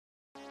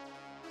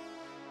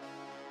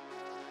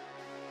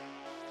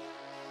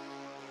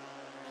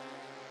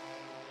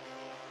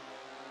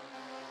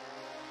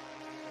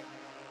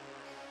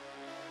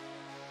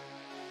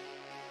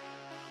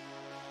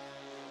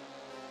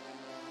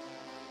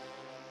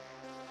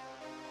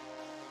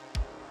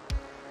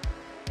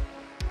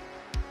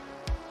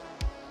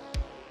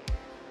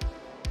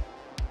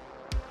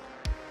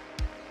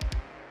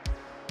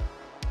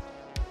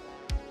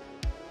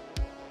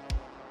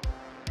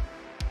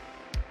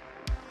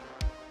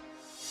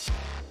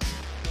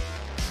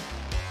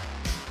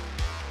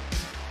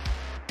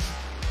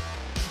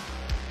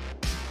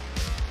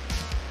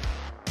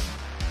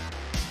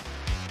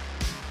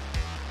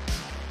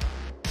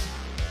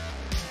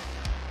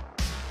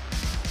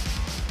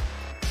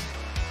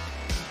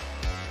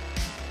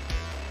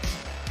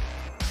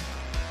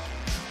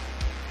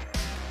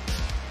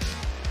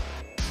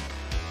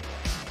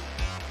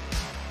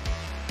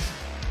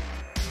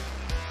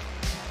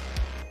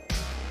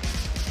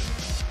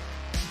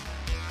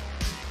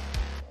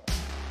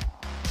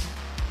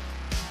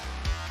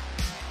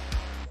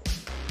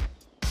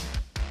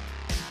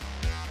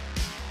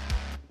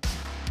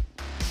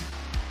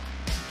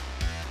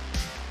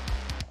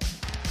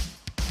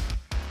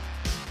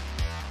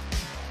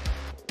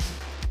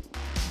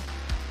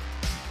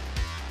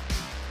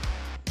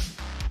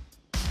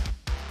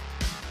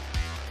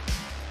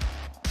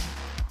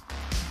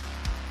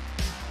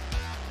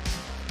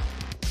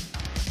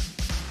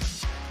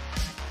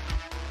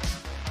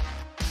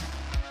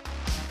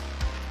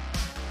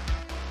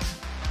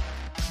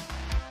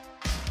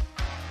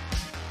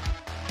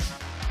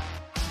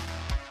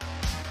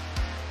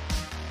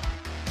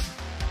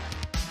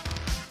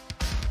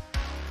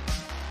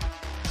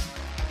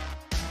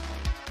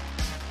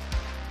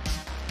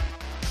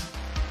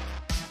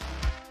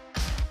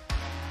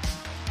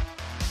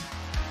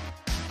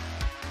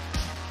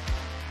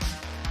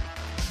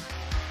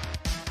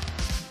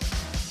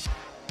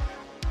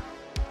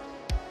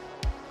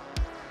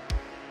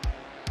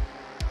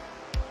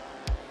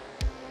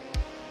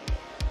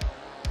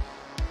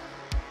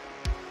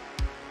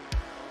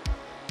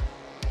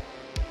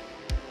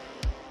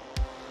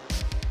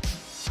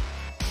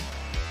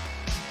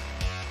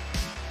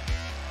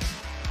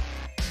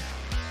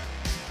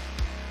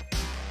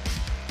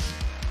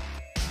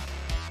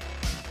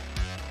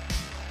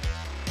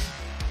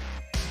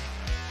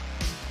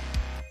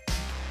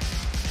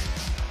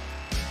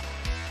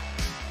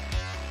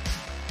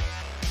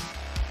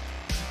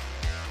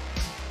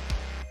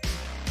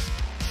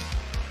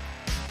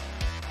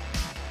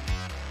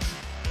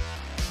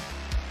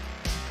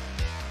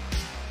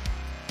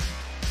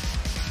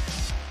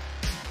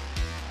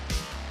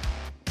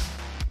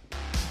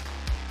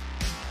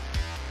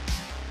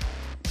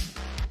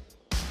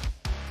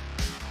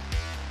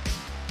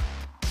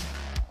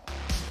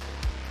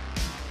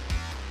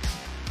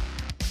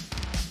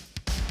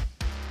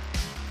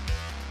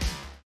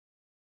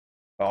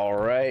All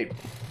right,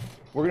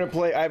 we're gonna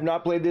play. I have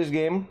not played this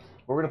game.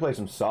 We're gonna play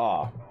some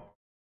Saw.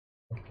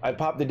 I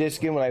popped the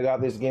disc in when I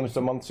got this game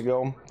some months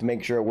ago to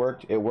make sure it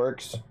worked. It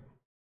works.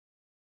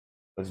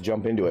 Let's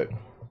jump into it.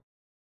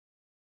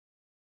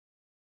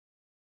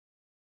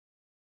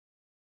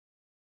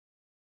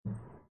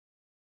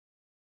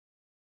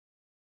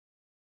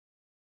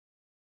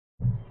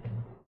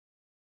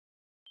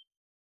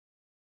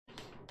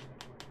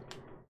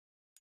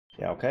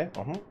 Yeah, okay.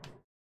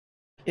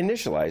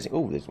 Initializing.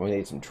 Oh, this one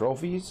made some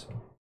trophies.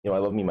 You know, I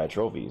love me my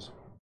trophies.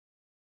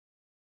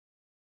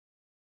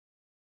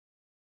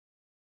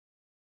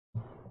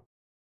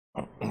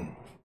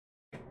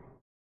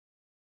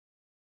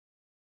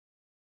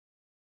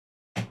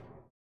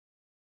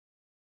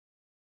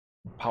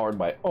 Powered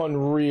by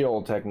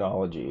Unreal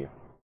technology.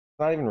 It's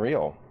not even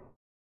real.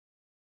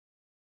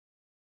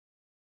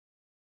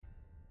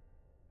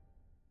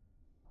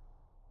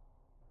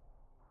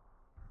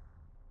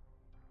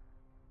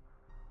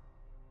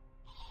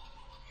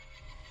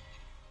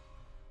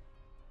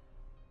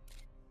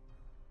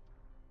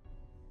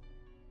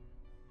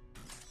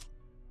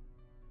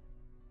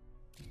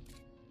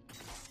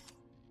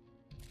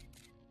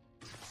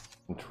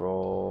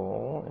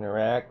 Control,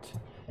 interact.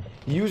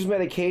 Use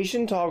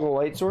medication, toggle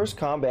light source,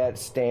 combat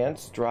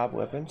stance, drop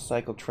weapon,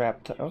 cycle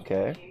trap.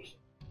 Okay.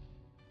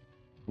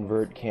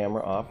 Convert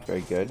camera off.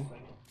 Very good.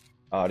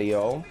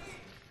 Audio.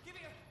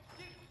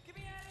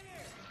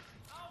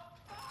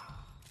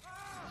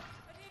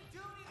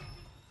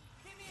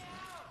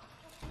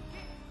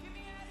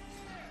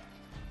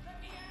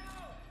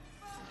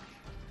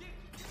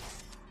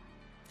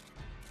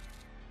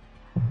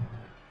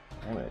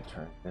 I'm gonna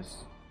turn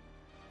this.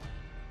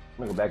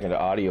 I'm gonna go back into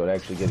audio and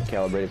actually get it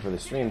calibrated for the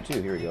stream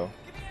too. Here we go.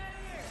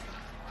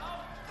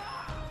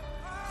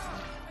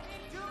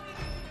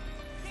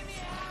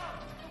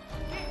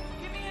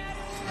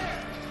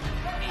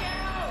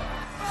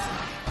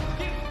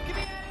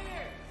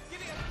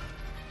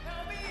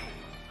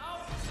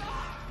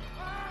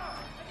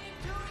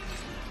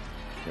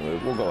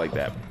 We'll go like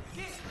that.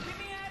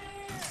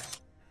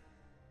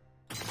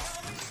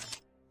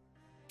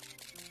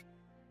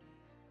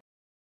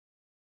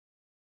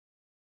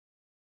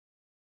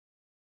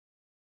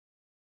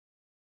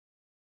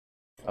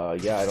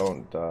 Yeah, I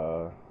don't,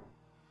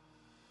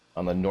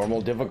 on the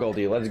normal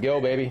difficulty. Let's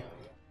go, baby.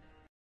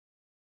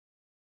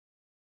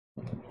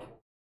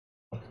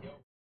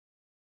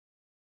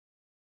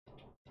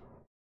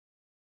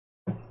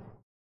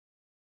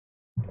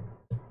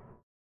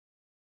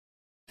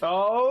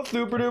 Oh,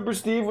 Super Duper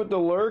Steve with the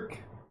lurk.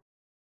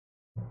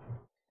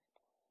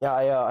 Yeah,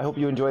 I hope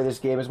you enjoy this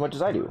game as much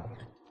as I do.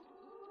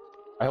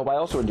 I hope I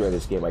also enjoy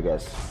this game, I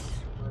guess.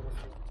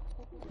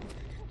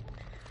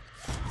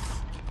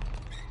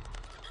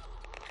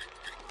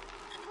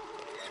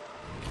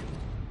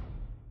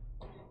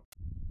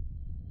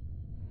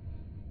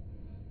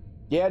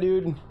 Yeah,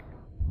 dude.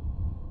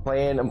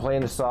 I'm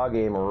playing the Saw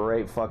game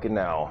right fucking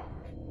now.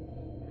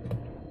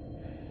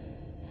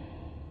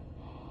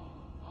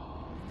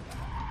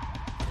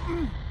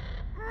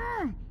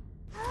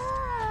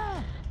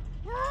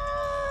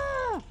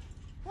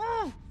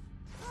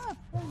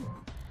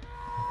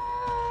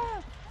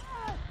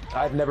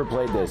 I've never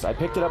played this. I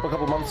picked it up a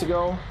couple months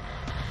ago.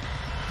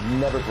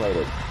 Never played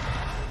it.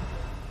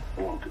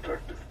 Hello,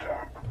 Detective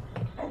Tapp.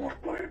 I want to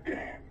play a game.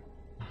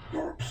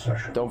 Your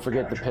obsession. Don't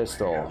forget the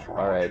pistol.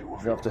 Alright, you'll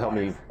have to help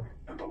me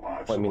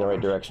point me in the right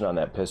direction on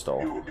that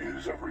pistol. You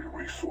abuse every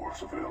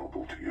resource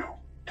available to you,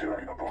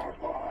 tearing apart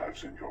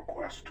lives in your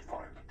quest to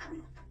find the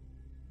truth.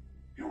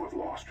 You have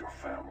lost your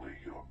family,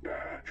 your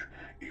badge,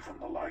 even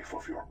the life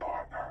of your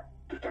partner,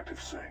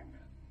 Detective Singh.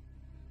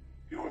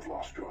 You have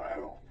lost your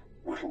health,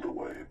 whittled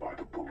away by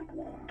the bullet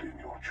wound in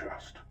your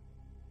chest.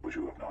 But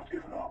you have not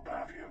given up,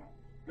 have you?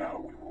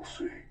 Now we will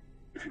see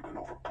if you can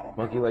overcome.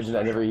 Monkey Legend,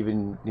 I never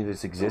even knew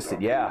this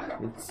existed. Yeah,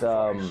 it's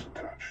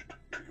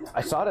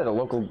I saw it at a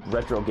local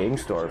retro game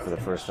store for the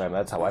first time.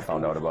 That's how I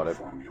found out about it.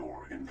 From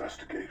your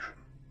investigation,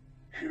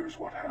 here's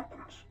what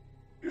happens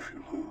if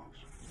you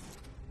lose.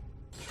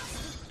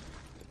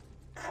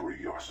 Free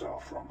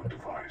yourself from the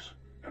device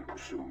and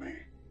pursue me,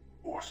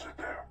 or sit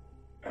there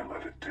and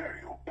let it tear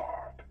you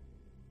apart.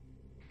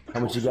 How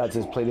much you got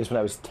to play this when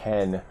I was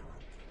 10?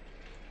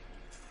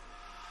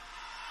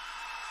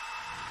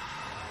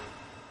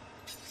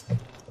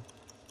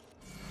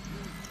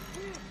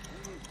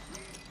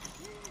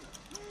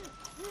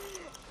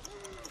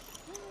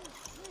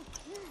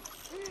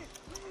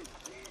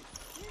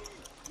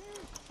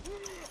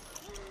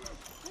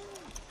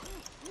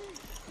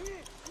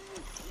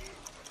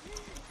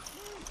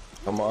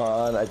 Come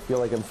on, I feel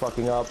like I'm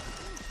fucking up.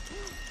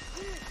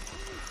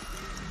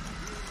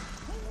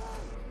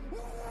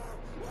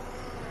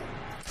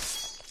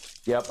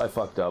 Yep, I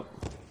fucked up.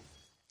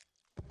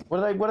 What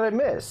did I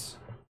miss?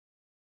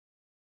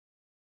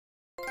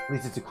 At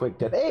least it's a quick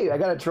death. Hey, I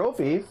got a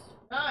trophy.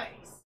 Nice.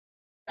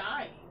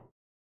 Dying.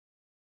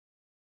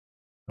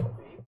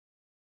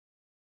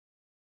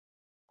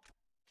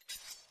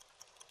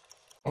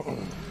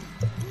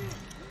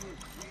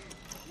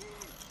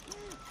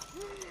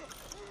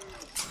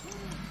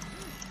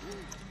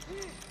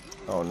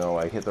 Oh no,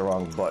 I hit the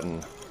wrong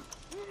button.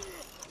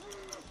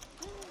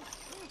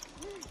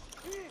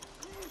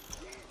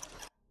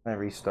 Can I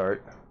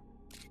restart?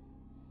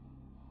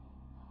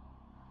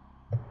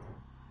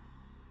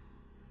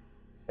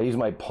 I use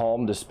my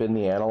palm to spin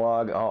the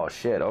analog. Oh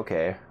shit,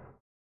 okay.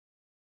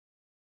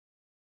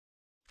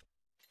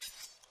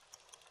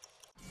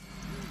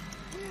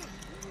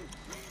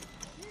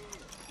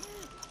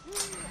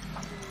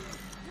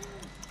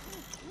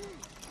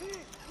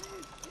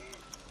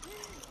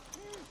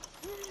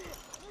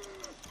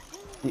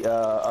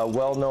 A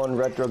well-known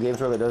retro game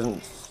store that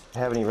doesn't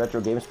have any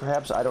retro games,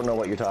 perhaps? I don't know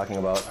what you're talking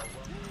about.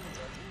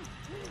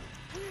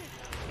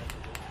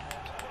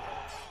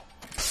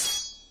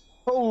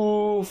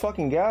 Oh,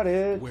 fucking got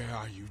it. Where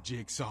are you,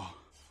 Jigsaw?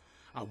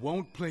 I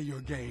won't play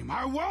your game.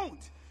 I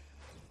won't!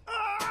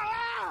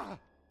 Ah!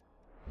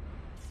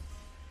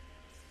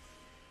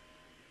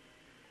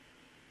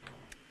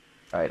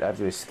 Alright, I have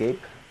to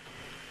escape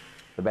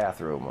the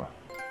bathroom.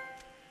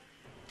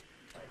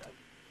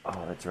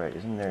 Oh, that's right.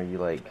 Isn't there, you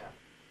like...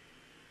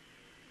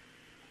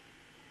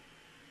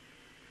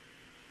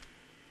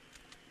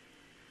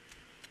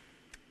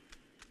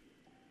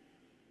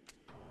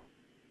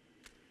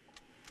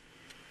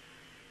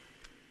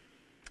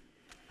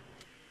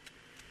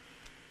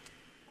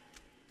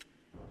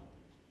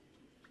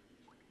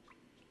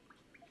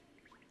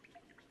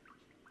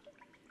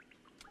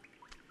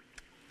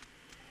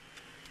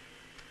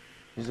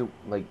 Is it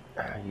like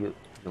you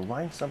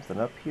line something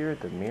up here at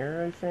the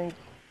mirror, I think?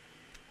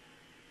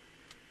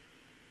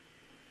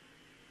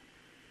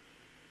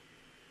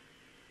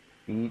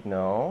 Feet,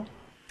 no.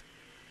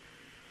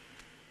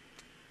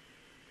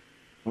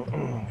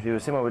 If you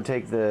assume I would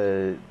take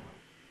the...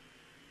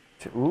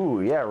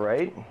 Ooh, yeah,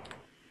 right?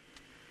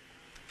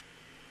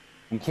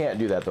 You can't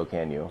do that though,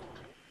 can you?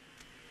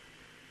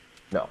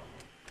 No.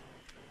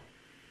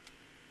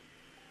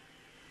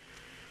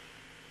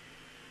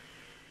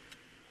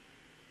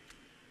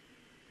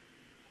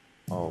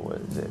 Oh, what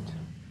is it?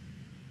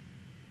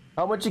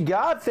 How much you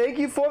got? Thank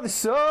you for the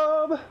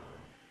sub!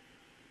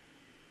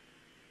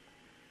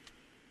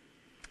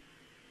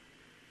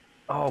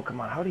 Oh,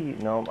 come on, how do you...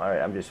 No,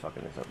 alright, I'm just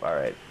fucking this up,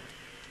 alright.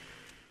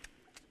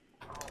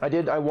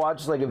 I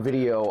watched like a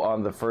video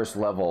on the first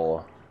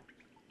level,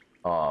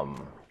 I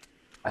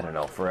don't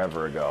know,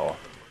 forever ago.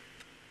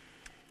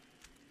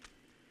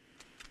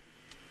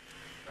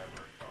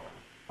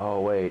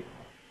 Oh, wait.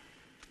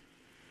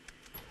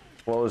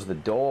 Close the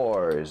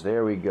doors.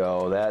 There we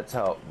go. That's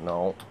how...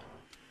 No.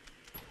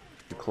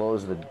 You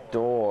close the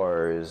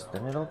doors.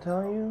 Then it'll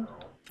tell you?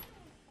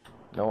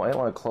 No, I don't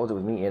want to close it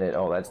with me in it.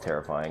 Oh, that's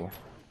terrifying.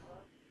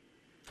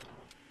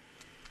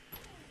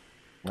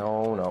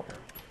 No, no.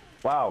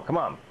 Wow, come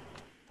on.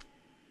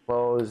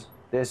 Close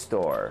this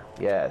door.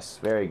 Yes.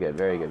 Very good,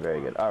 very good, very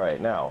good. Alright,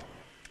 now.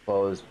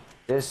 Close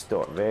this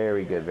door.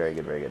 Very good, very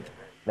good, very good.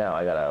 Now,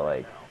 I gotta,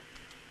 like...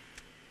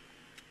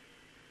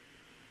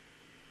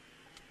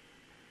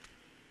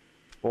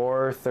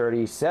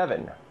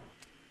 437.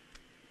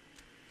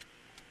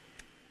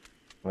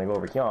 Let me go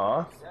over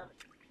here.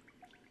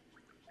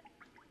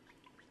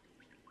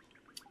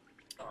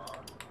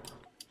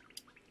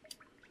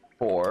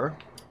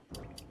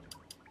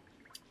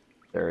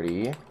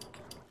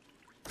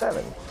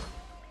 437.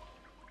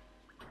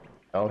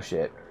 Oh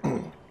shit.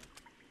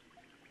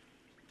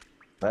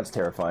 That's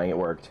terrifying. It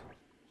worked.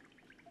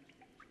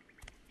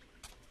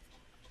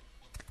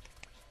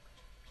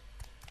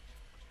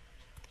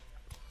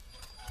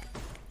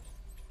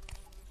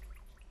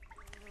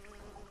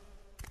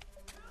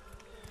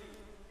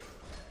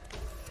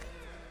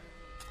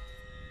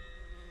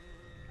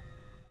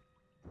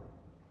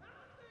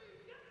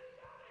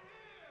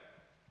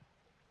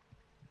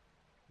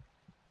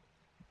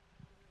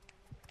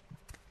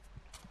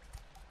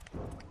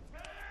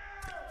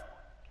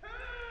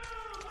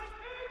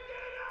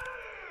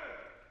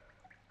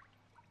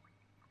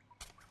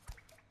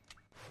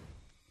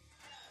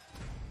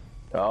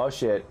 Oh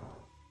shit.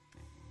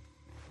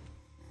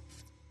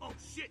 Oh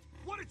shit!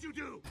 What did you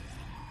do?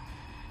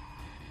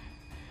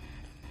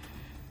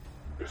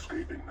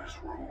 Escaping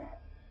this room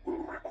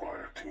will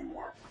require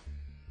teamwork.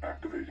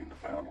 Activating the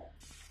panel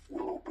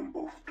will open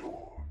both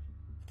doors.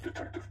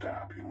 Detective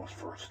Tap, you must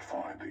first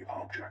find the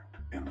object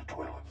in the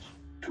toilets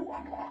to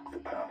unlock the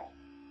panel.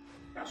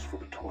 As for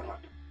the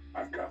toilet,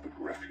 I've gathered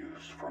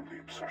refuse from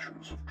the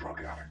obsessions of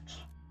drug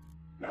addicts.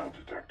 Now,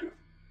 Detective,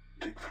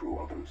 dig through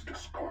others'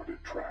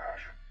 discarded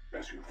trash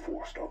as you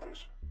forced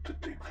others to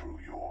dig through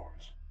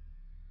yours.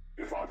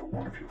 If either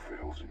one of you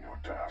fails in your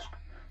task,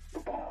 the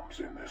bombs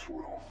in this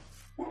room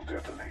will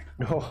detonate.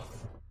 Oh,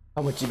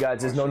 how much you got?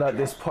 Says no, not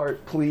this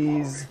part,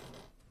 please.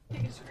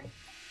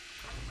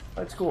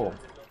 That's cool.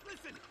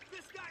 Listen,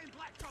 this guy in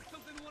black dropped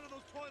something in one of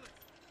those toilets.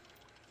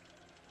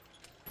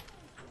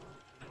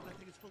 That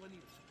thing is full of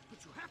needles,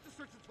 but you have to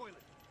search the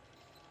toilet.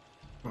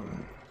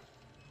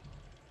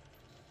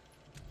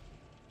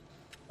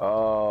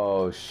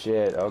 Oh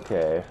shit,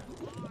 okay.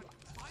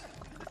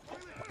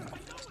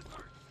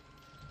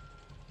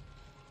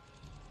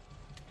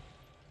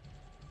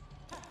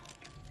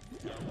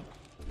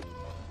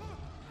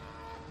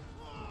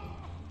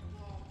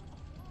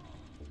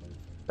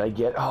 I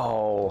get,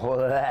 oh,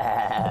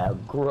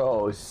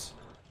 gross.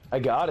 I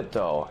got it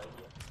though.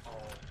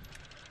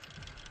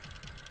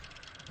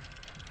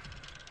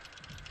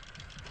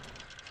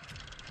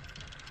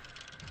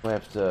 I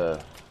have to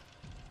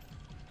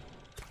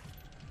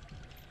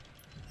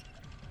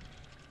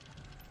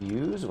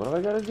use? What do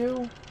I gotta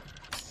do?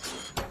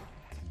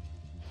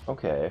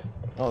 Okay.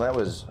 Oh, that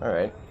was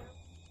alright.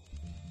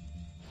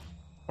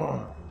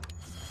 Oh,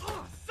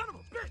 son of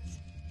a bitch!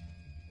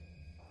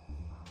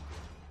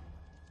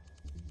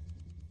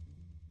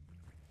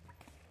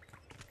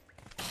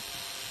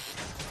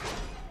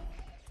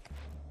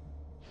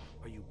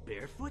 Are you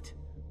barefoot?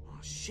 Oh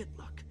shit,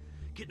 Luck.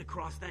 Getting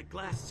across that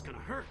glass is gonna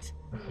hurt.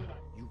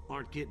 You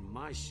aren't getting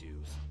my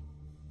shoes.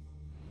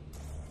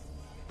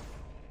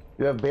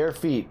 You have bare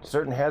feet.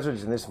 Certain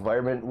hazards in this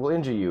environment will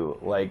injure you,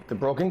 like the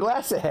broken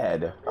glass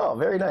ahead. Oh,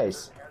 very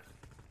nice.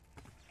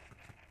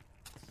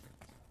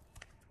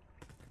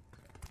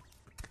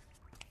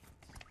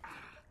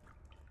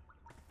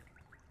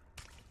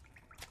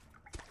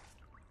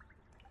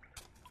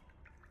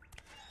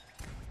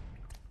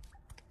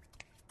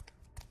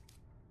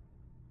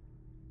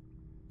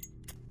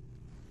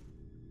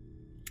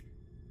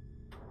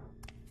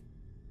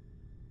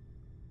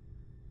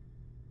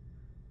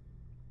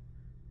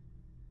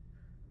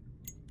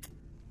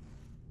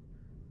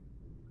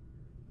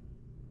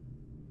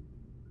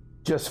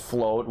 Just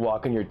float,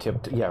 walk on your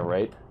tip. Yeah,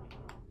 right.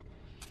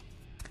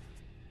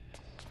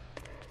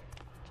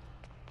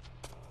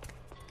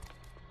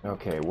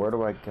 Okay, where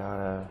do I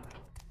gotta... Am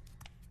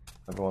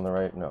I going the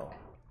right? No.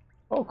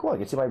 Oh, cool. I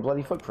can see my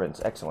bloody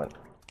footprints. Excellent.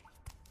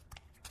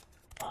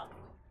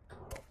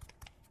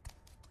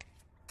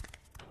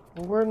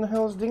 Well, where in the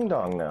hell is Ding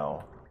Dong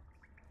now?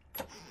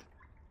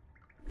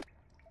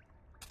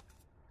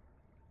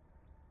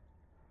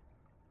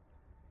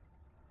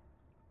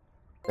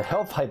 The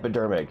health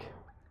hypodermic.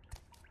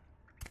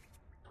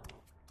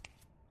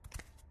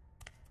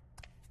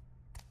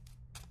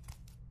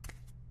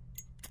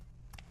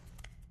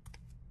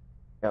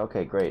 Yeah,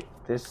 okay, great.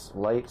 This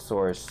light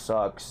source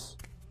sucks.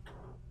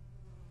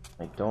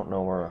 I don't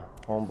know where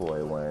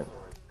Homeboy went.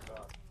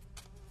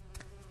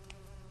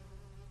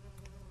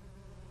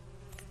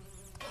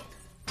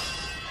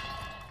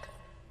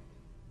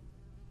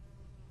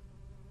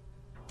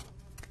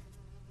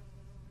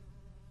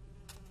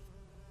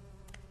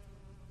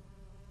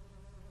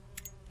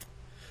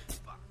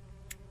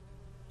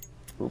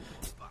 Oop.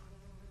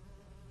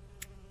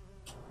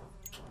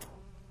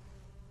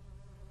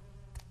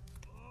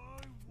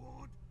 I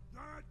want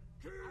that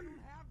key! I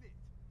don't have it!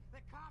 The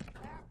cop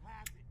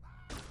has it!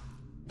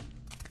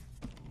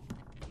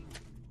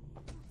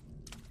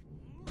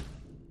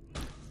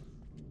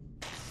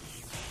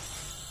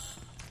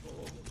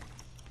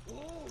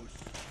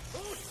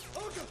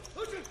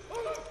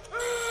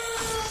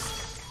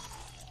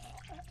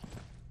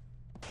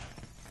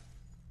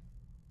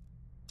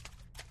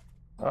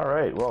 All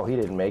right, well, he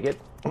didn't make it.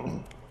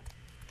 Some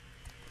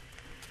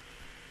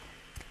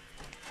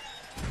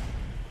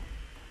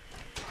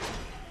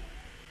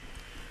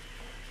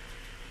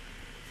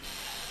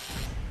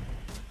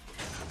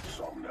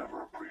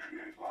never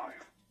appreciate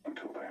life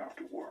until they have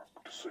to work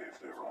to save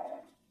their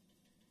own.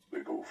 They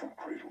go from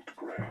cradle to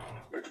grave,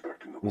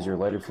 expecting the Use your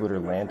lighter fluid or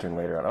lantern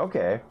later on.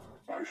 Okay.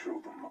 I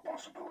show them the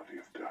possibility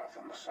of death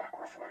and the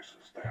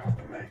sacrifices they have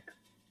to make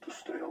to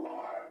stay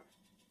alive.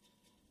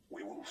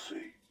 We will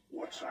see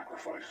what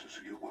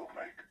sacrifices you will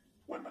make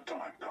when the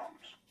time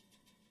comes.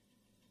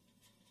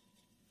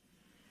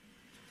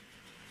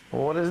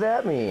 Well, what does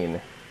that mean?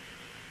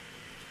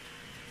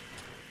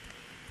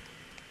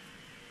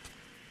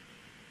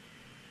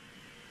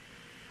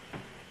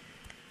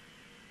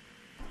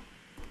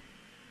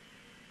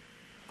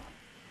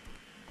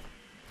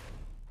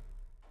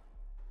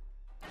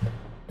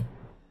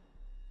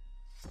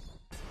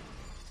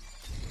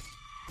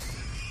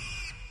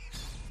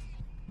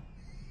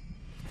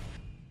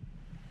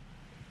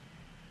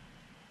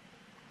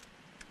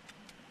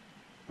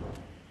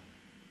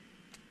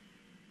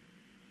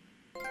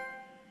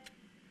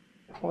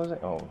 What was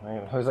it? Oh,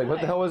 I was like, what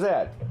the hell was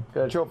that?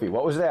 Got a trophy.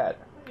 What was that?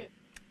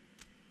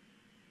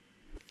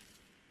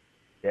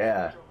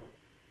 Yeah.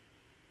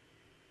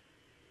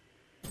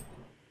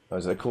 That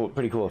was a cool,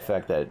 pretty cool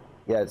effect. That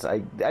yeah, I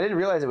didn't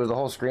realize it was the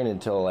whole screen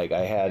until like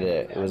I had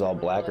it. It was all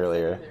black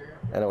earlier,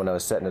 and when I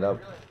was setting it up.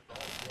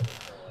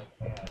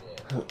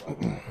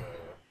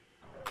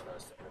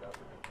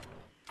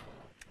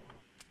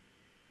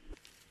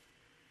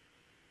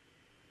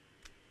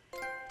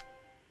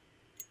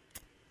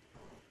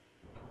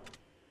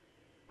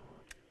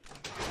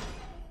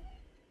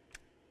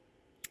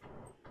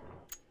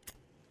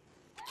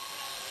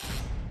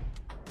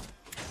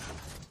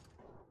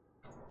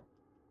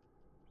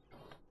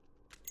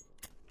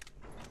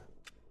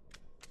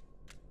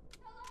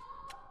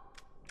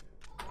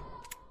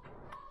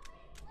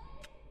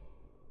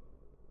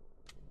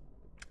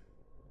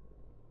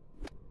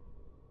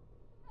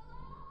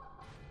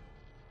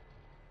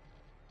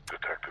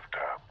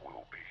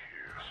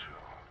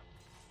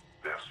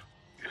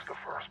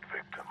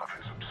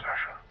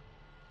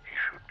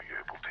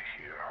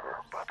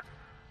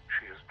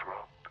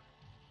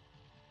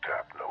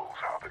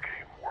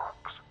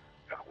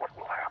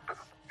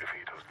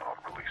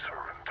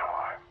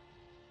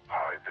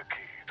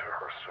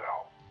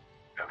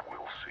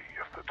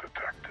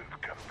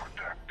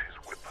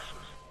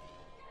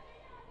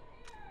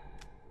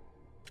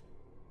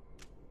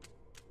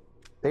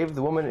 Save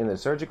the woman in the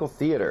surgical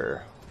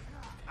theater.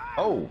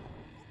 Oh!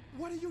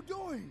 What are you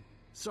doing?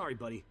 Sorry,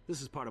 buddy.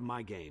 This is part of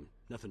my game.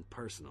 Nothing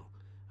personal.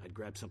 I'd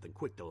grab something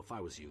quick, though, if I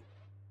was you.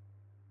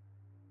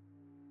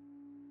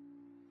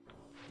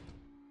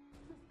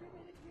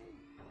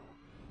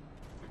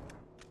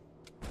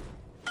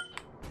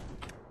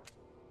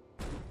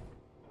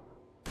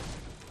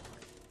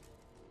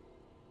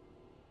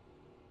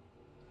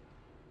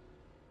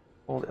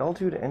 Hold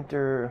L2 to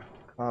enter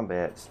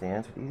combat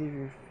stance with either of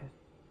your fists.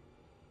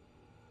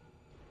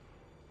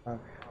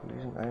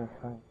 Using item.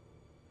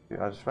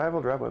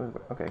 Survival drop weapons.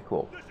 Okay,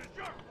 cool. This is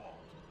your fault.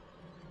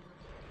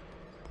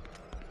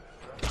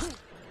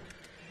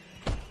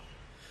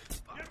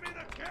 Give me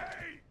the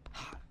key.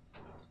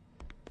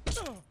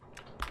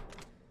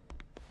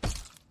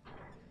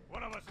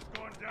 One of us is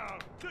going down.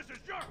 This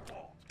is your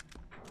fault.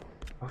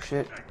 Oh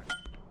shit.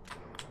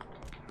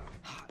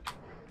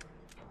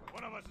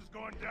 One of us is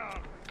going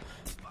down.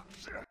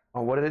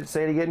 Oh, what did it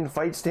say to get in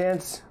fight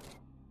stance?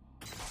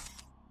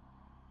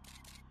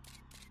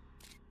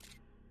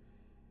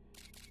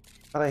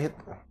 How'd I hit?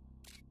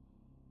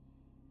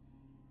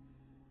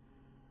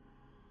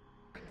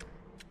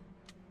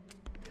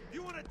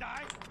 You want to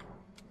die?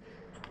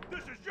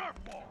 This is your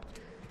fault.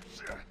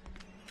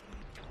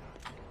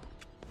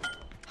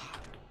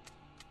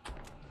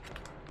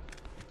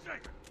 Take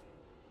it.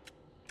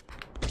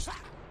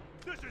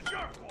 This is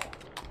your fault.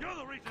 You're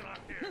the reason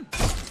I'm here.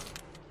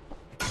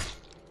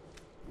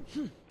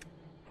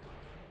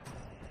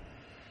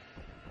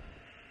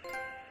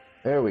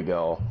 There we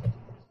go.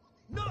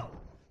 No!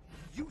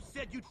 You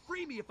said you'd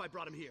free me if I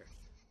brought him here.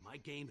 My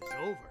game is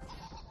over.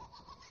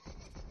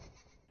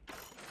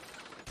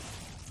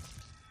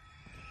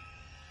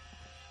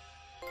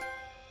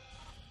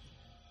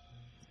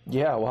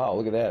 Yeah, wow,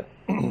 look at that.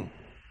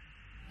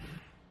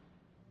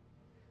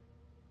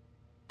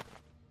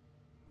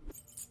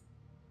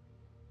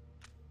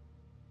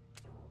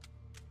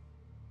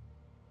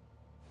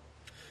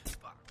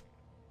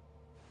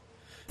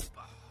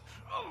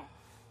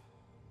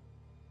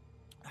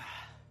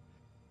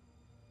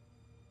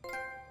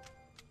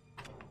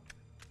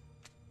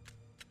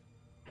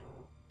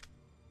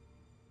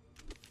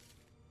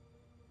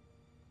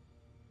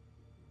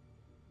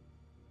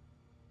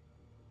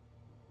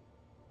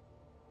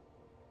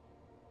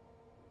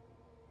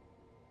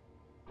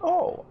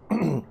 Oh,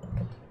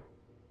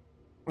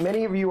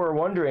 many of you are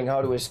wondering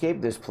how to escape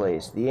this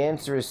place. The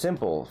answer is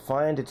simple.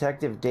 Find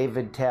Detective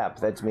David Tapp.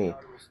 That's me.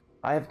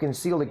 I have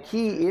concealed a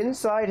key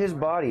inside his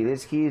body.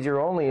 This key is your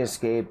only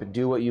escape.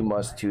 Do what you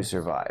must to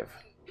survive.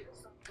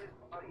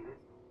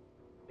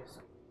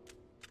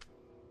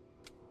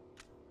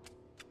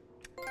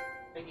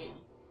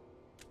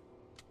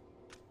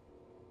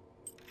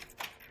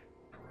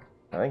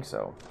 I think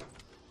so.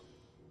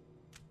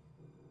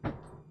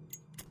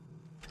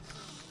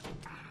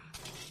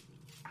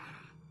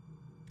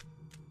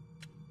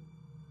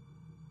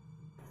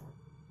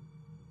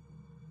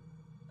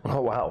 Oh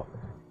wow.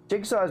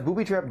 Jigsaw's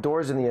booby-trap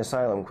doors in the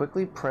asylum.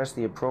 Quickly press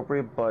the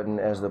appropriate button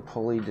as the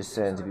pulley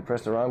descends. If you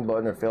press the wrong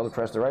button or fail to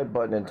press the right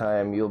button in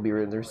time, you'll be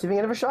the receiving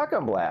end of a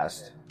shotgun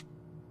blast.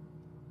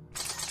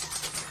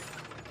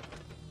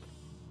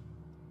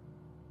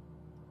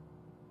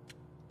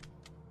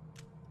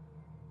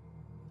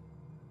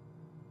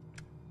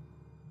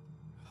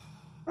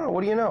 Oh,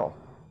 what do you know?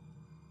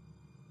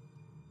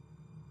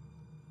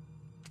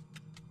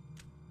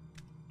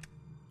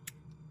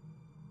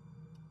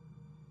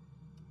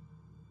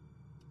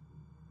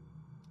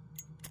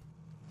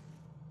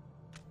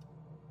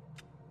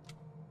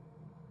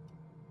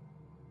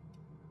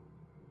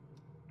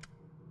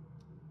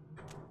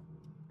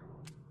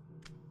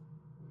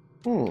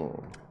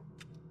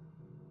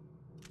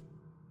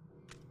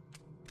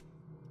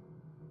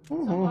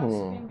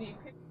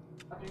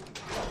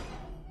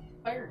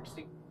 Fire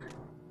extinguisher.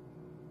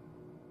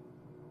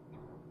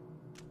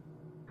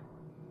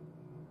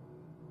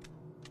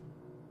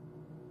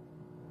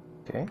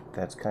 Okay,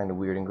 that's kind of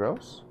weird and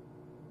gross.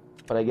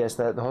 But I guess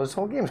that this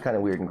whole game's kind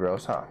of weird and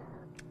gross, huh?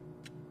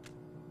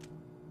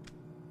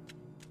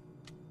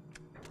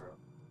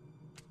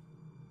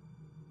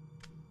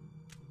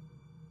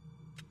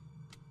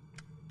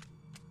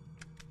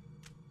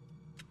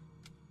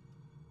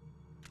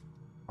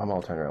 I'm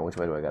all turned around. Which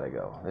way do I gotta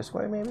go? This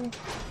way, maybe?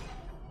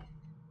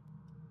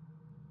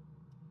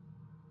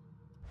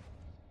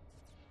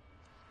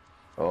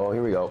 Oh,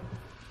 here we go.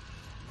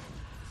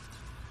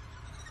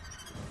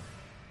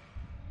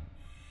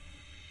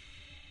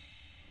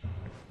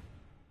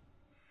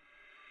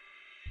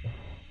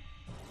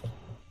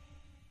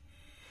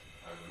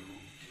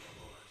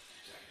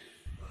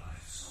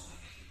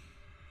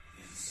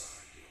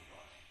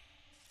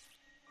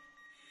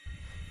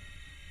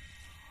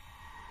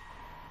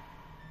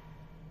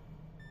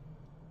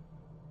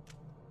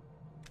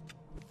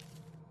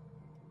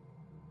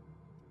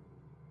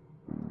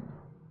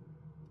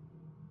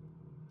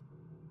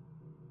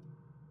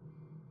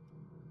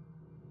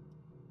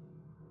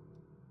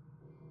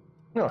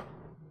 Huh.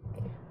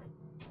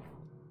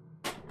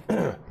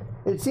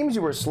 It seems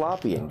you were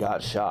sloppy and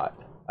got shot.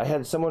 I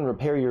had someone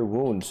repair your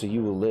wound so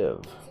you will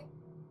live.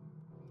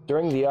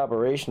 During the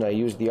operation, I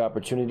used the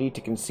opportunity to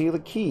conceal a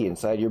key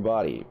inside your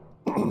body.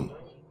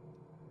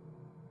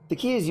 The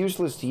key is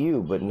useless to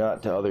you, but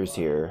not to others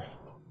here.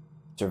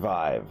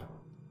 Survive.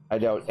 I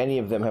doubt any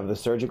of them have the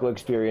surgical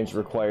experience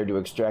required to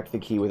extract the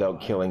key without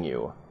killing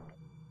you.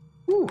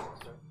 Whew.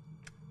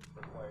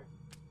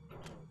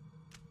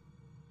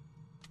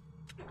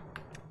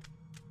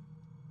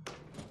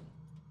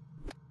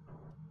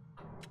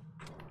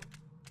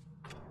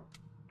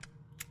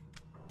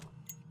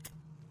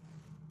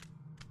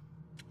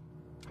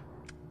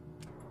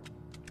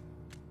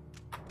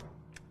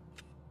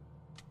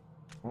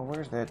 Well,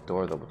 where's that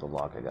door though with the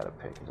lock I gotta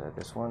pick? Is that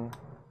this one?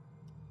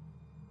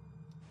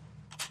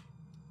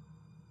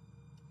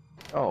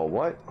 Oh,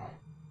 what?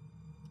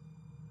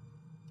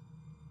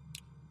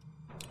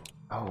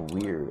 Oh,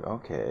 weird.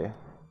 Okay.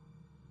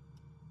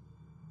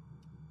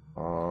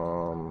 I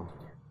don't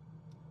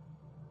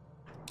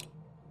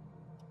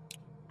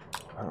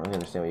really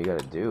understand what you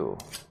gotta do.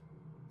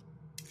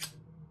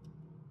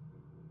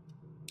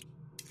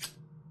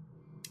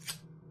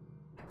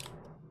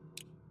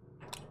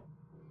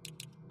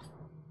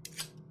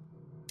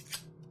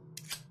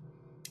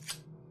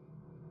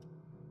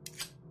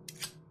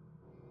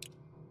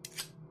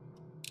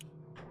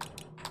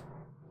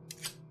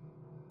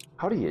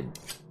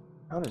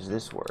 How does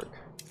this work?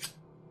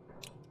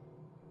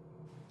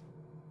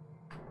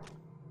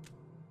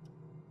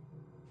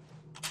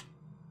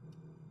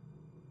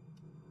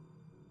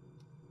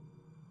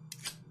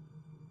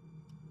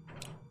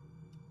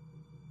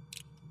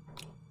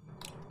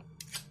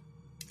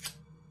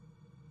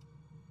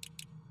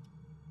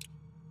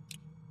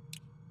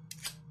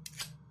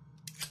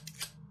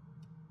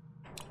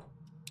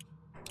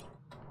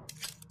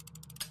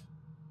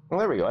 Well,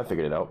 there we go. I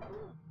figured it out.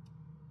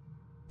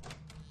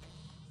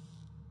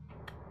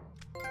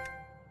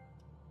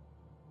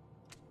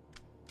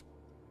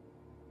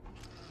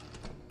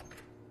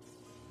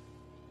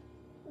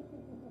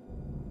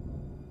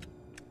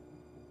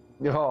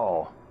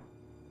 Oh,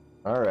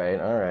 all right,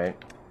 all right.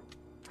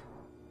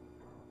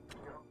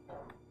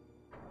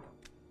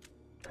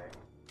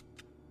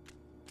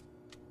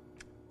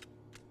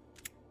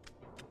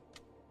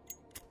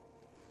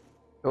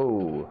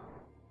 Oh,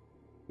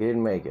 he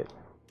didn't make it.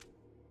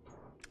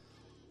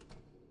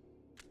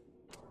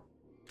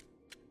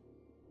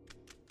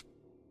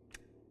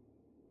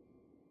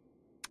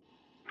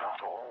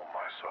 Not all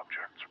my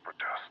subjects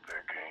protest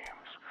their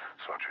gains,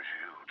 such as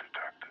you,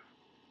 Detective.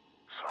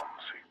 Some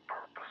seek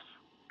purpose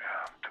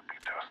and to be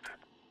tested.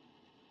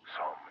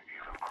 Some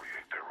even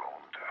create their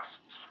own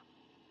tests.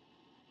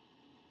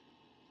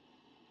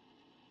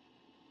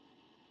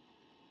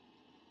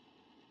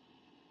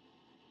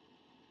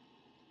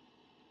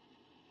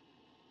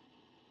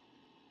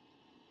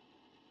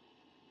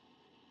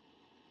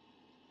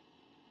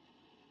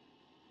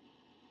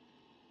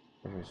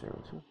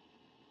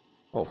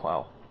 Oh,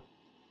 wow.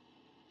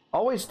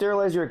 Always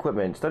sterilize your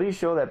equipment. Studies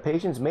show that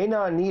patients may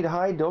not need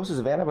high doses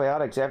of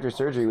antibiotics after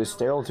surgery with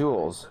sterile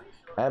tools.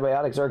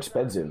 Antibiotics are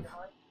expensive.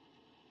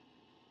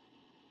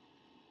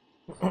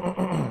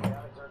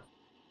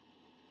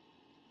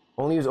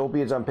 Only use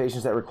opiates on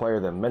patients that require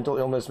them. Mental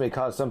illness may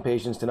cause some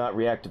patients to not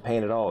react to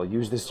pain at all.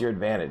 Use this to your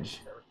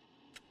advantage.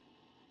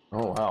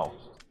 Oh, wow.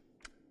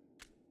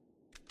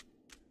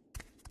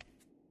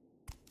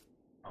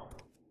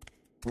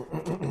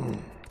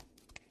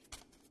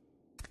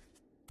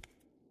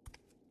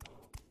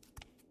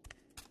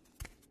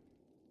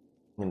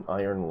 An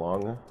iron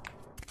lung.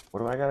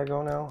 Where do I gotta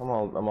go now?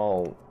 I'm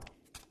all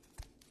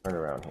turned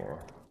around here.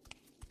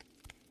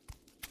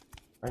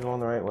 Am I going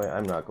the right way?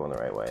 I'm not going the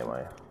right way, am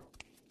I?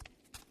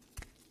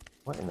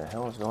 What in the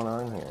hell is going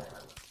on here?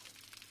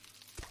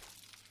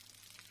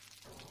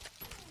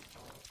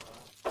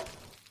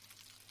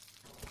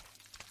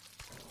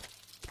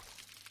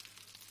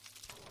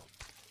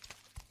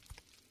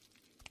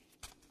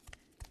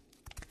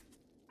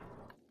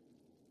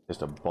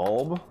 Just a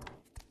bulb?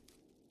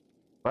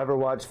 Have I ever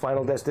watched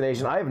Final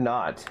Destination? I have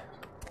not.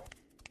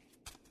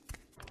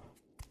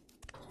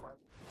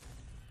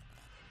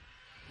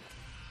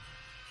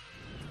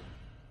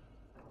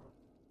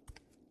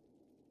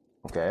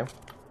 Okay.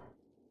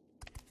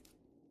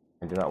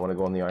 I do not want to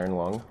go in the iron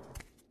lung.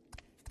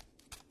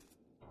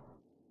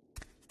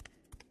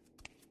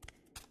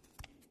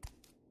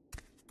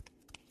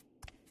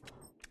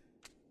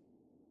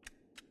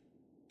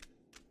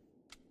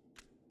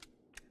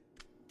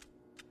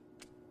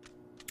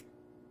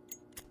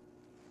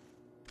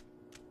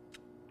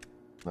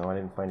 No, I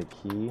didn't find a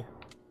key.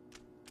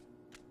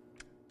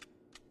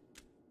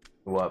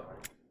 What?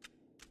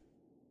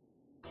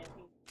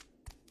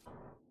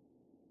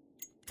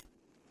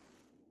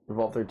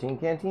 Vault 13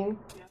 canteen?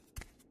 Yeah.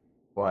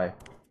 Why?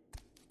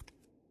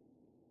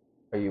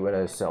 Are you in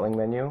a selling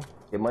menu?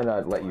 It might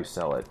not let you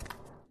sell it.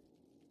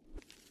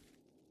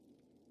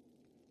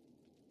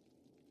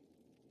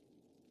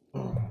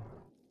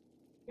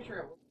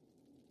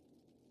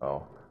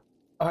 Oh.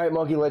 Alright,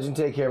 Monkey Legend,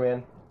 take care,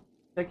 man.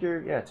 Take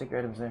your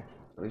items there.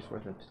 At least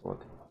worth it to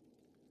look.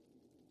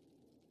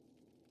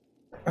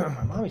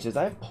 My mommy says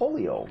I have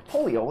polio.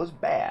 Polio is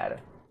bad.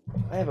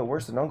 I have it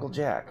worse than Uncle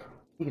Jack.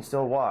 He can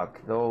still walk,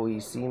 though he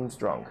seems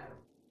drunk.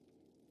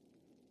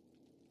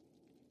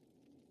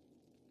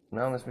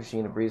 Now on this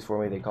machine, it breathes for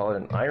me. They call it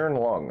an iron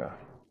lung.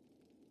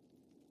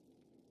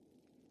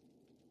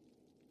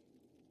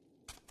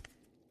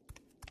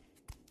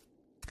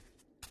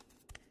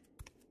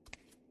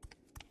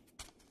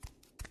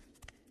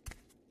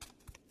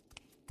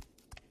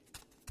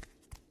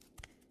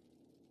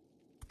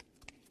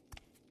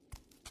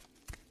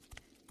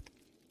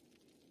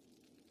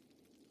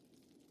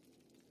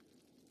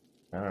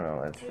 I don't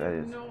know. That I have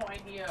is. no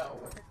idea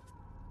what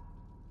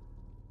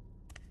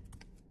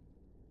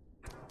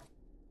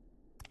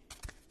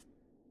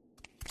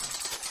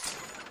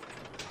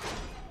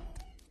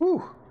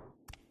Whew.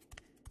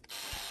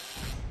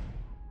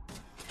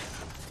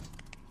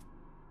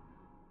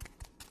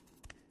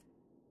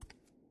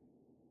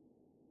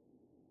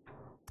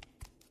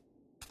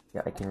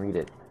 Yeah, I can read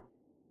it.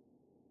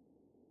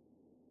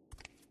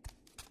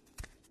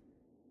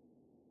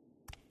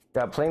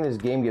 Yeah, playing this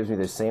game gives me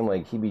the same,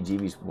 like,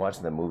 heebie-jeebies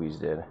watching the movies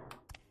did.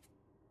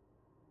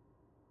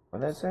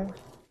 What did that say?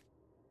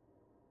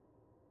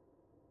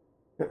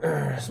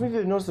 Some of you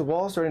have noticed the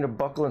walls starting to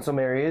buckle in some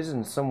areas,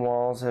 and some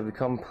walls have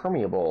become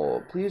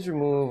permeable. Please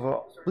move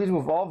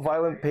all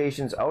violent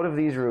patients out of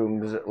these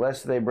rooms,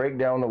 lest they break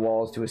down the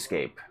walls to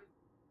escape.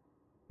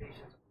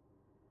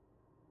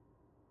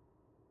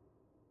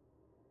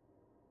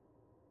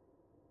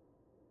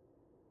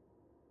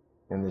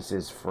 And this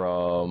is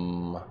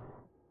from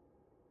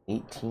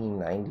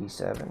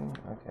 1897.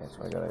 Okay,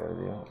 so I gotta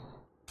do.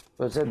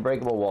 So it said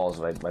breakable walls,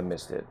 but I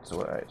missed it. So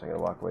alright, so I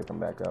gotta walk away, come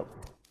back up.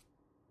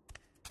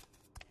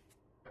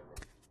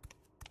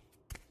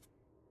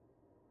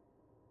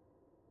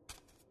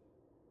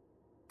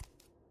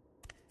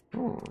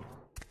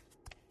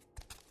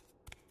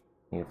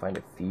 Need to find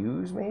a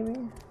fuse, maybe?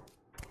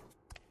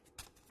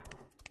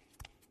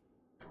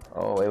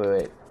 Oh,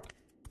 wait.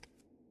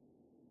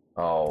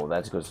 Oh,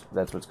 that's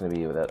what's gonna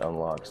be that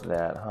unlocks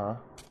that, huh?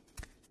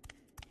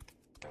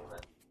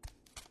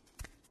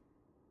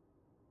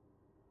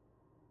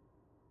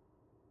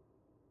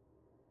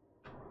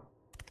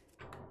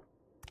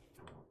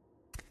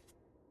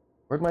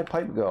 Where'd my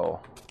pipe go?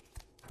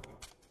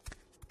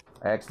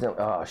 I accidentally.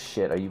 Oh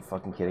shit! Are you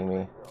fucking kidding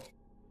me?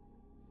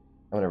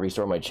 I'm gonna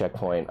restore my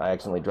checkpoint. I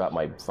accidentally dropped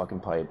my fucking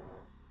pipe.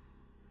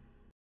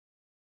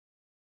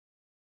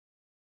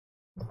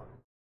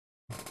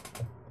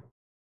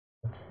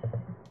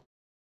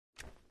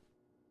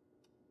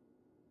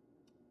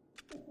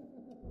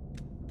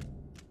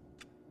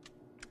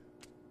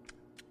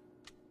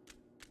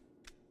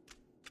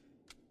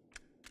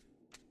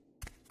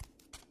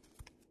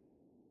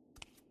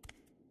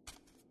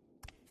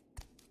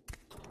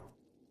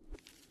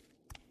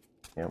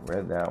 Yeah,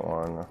 read that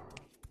one.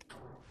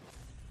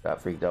 Got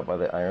freaked out by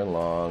the iron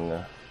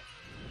lung.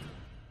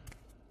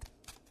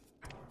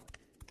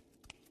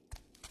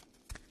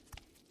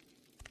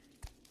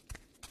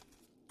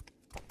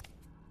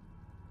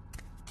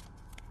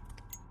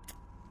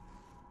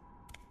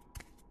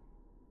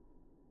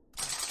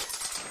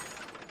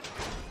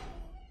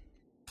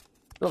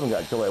 Still haven't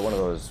got killed by one of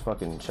those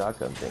fucking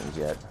shotgun things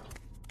yet.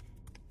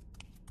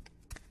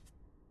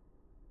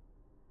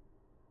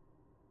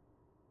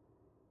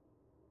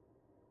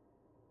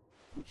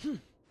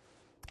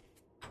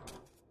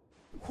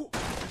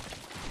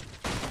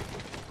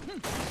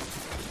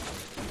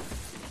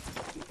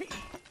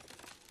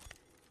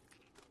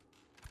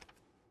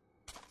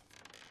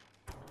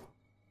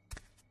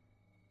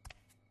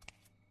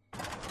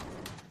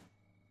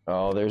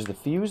 Oh, there's the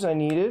fuse I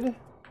needed.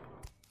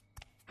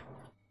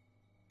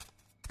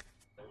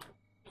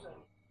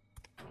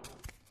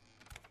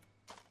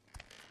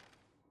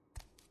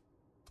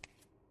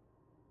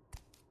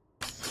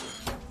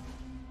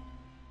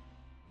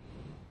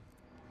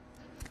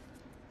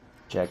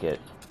 Check it.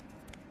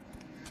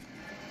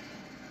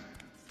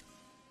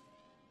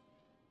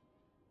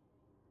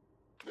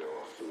 There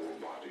are 4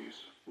 bodies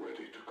ready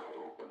to cut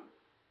open.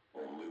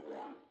 Only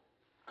one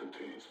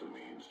contains the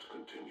means to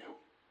continue.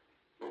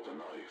 But the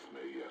knife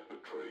may yet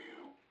betray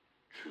you.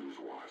 Choose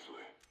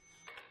wisely.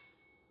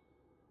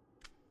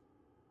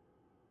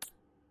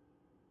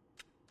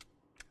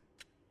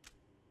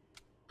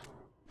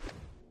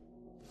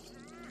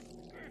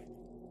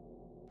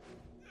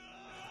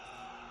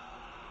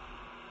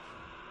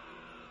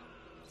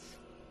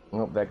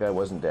 Nope, that guy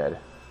wasn't dead.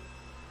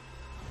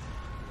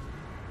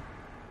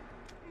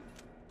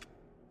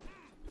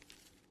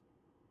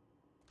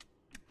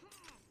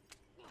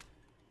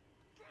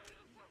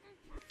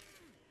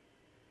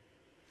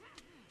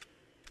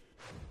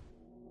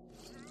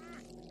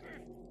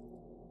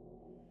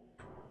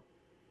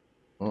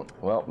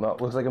 Well, no,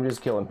 looks like I'm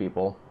just killing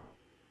people.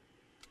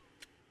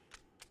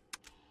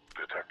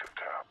 Detective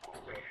Tapp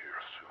will be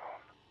here soon.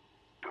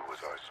 Do as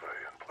I say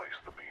and place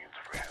the means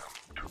for him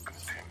to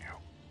continue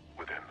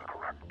within the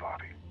correct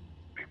body.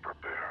 Be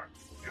prepared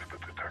if the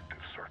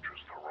detective searches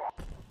the wrong.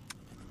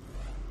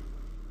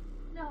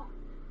 No,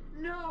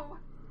 no,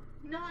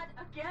 Not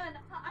again.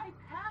 I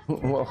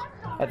passed. Well,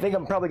 I think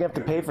I'm probably gonna have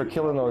to pay for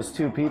killing those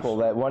two people.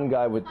 That one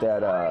guy with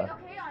that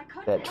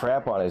that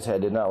trap on his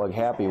head did not look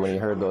happy when he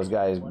heard those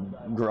guys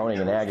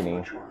groaning in agony.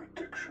 Let your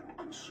addiction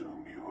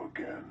consume you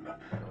again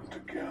and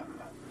again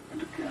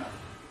and again.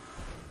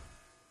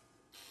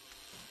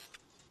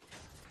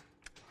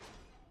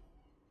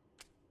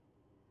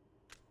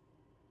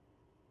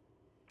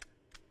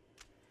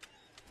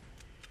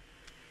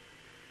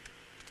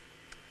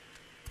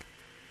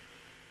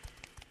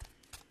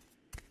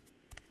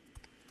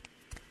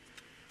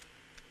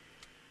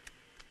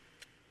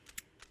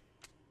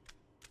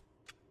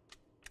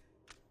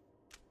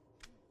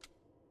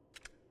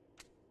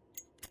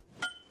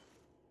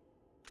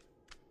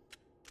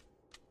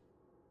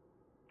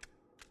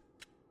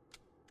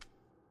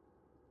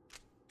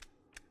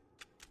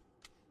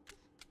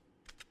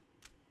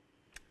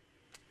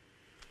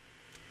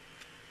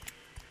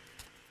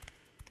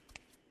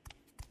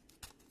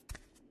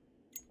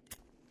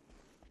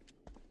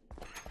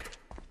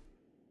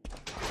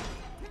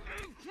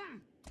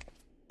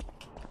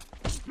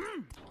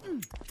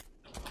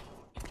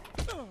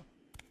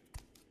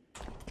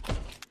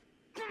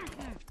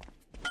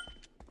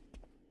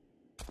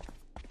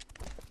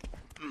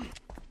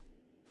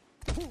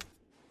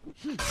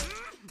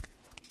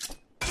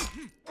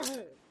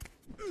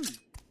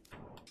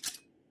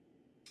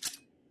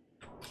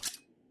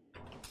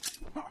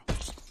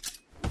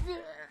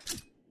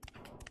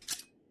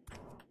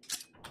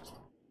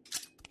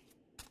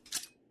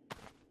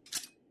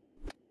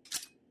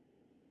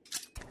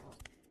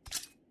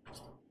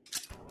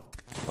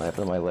 What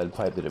happened to my lead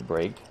pipe? Did it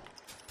break?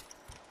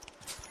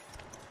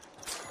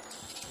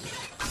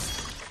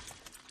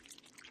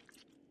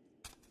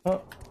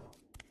 Oh.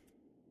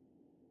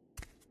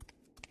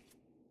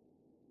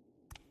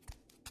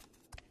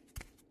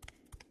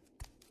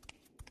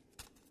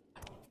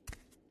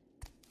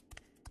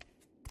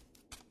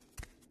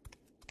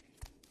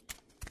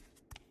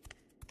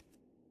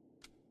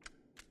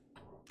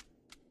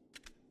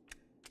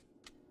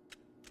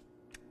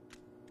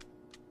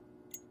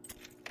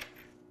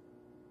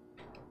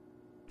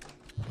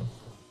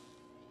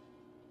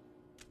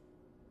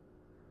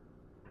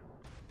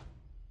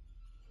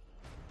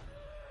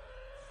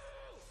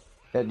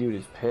 That dude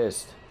is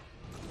pissed.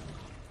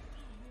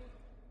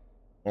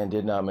 And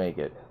did not make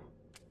it.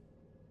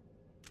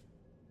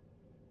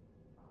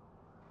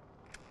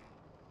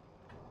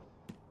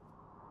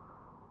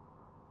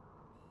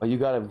 Oh, you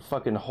gotta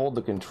fucking hold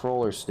the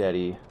controller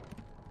steady.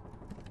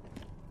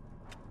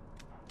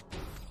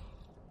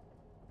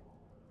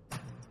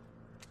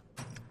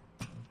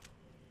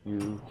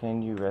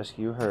 Can you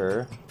rescue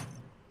her?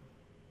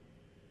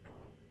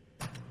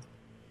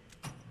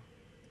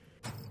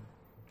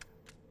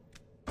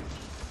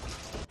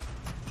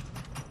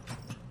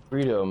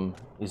 Freedom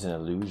is an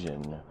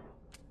illusion.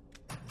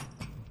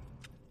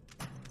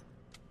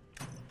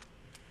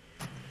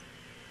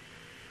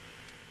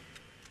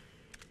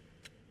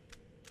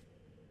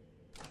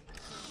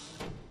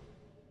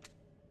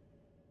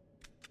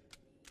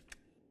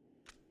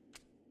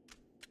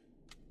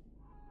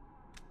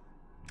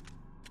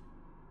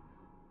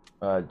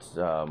 It's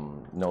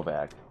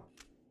Novak.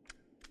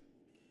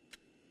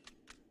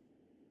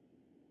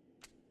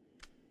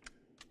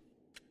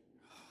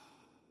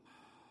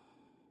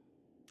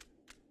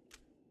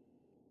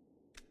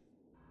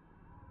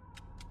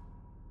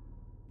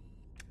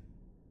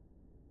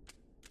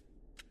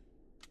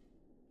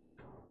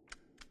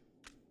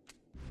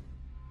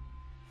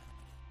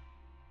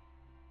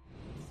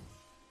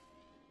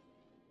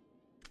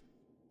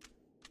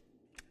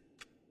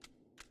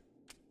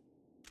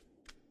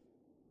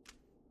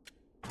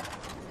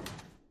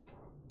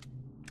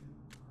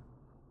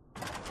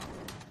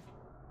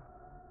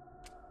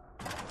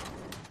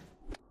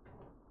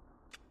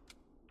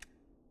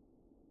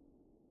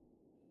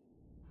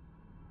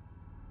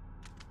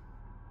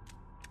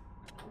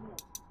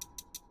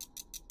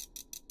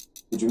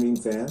 Did you mean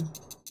fan?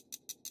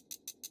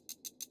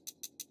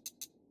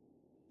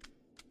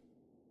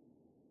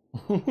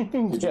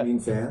 Did you mean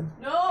fan?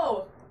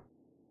 No!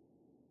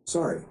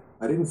 Sorry,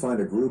 I didn't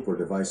find a group or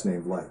device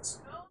named Lights.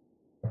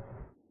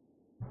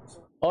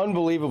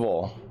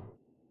 Unbelievable.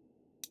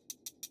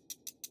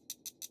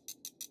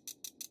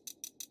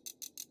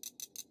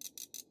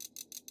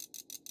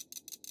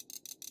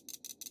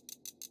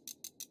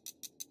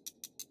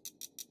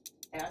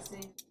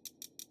 Assy.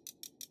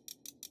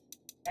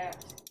 Ass.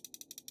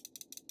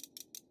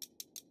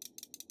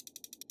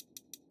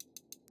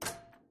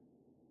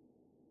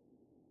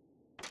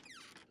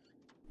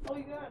 Oh,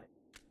 you got it.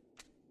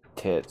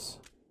 Tits.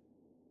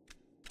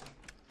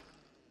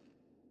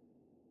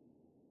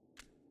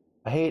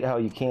 I hate how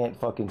you can't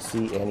fucking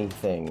see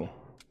anything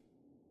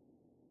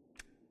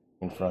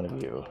in front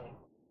of you.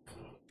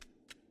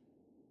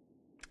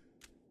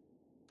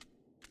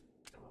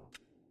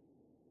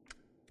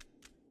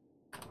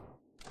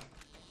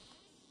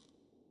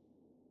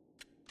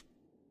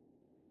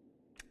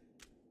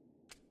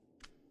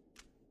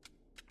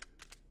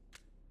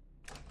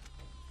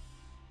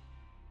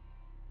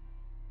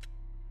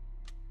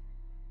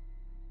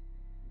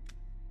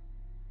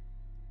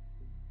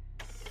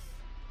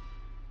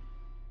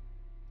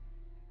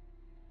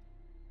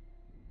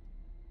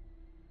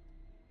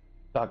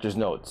 Doctor's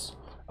notes.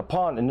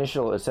 Upon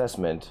initial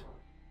assessment,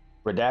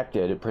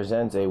 redacted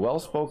presents as a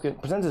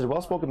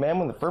well-spoken man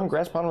with a firm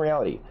grasp on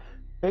reality.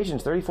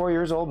 Patient's 34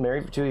 years old,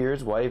 married for 2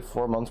 years, wife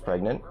 4 months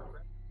pregnant.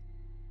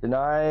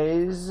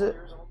 Denies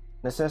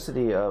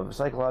necessity of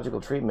psychological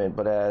treatment,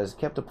 but has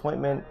kept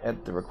appointment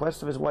at the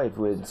request of his wife,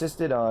 who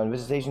insisted on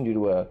visitation due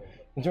to a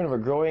concern of a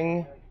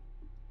growing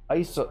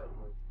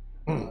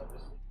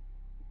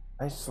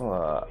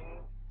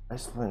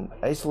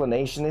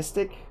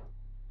isolationistic.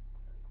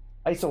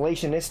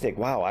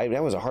 Wow,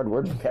 that was a hard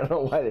word. I don't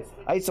know why.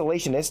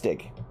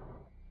 Isolationistic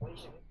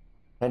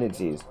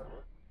tendencies.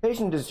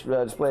 Patient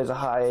displays a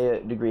high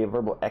degree of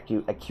verbal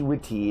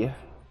acuity and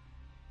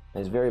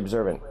is very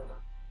observant.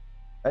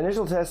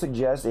 Initial test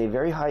suggests a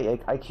very high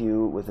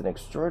IQ with an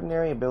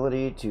extraordinary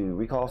ability to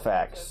recall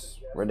facts.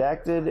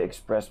 Redacted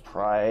expressed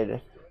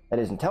pride that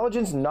his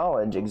intelligence and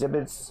knowledge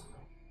exhibits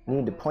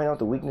need to point out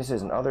the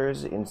weaknesses in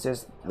others,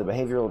 insist the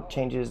behavioral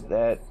changes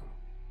that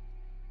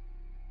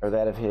are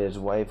that of his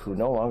wife, who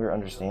no longer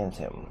understands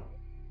him.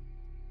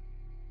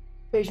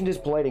 Patient is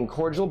polite and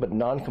cordial, but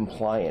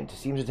non-compliant.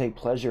 Seems to take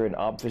pleasure in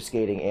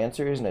obfuscating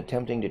answers and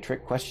attempting to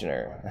trick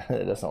questioner.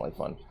 That does sound like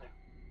fun.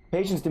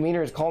 Patient's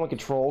demeanor is calm and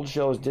controlled,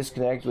 shows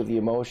disconnect with the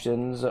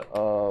emotions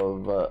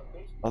of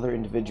other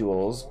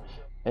individuals,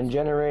 and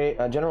generate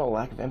a general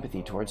lack of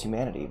empathy towards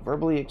humanity.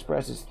 Verbally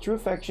expresses true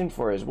affection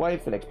for his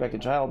wife and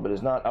expected child, but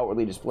does not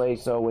outwardly display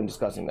so when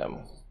discussing them.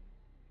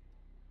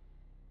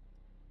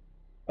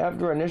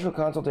 After initial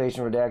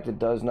consultation, redacted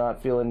does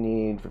not feel a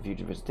need for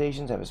future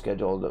visitations. Have a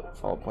scheduled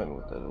fall appointment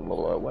with the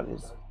what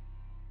is?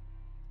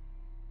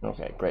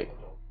 Okay, great.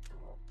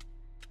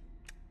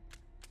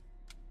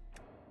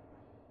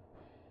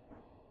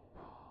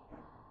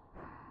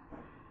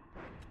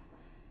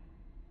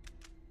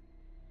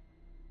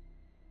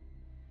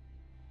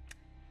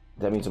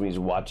 That means somebody's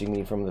watching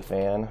me from the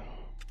fan.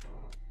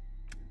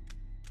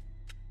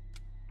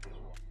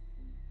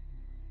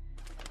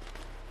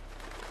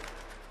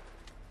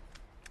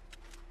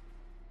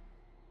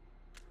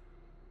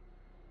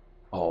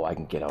 Oh, I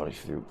can get out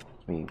through.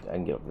 I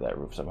can get up through that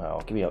roof somehow.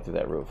 Get me out through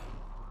that roof.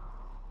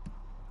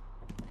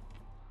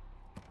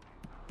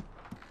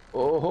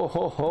 Oh ho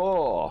ho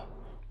ho!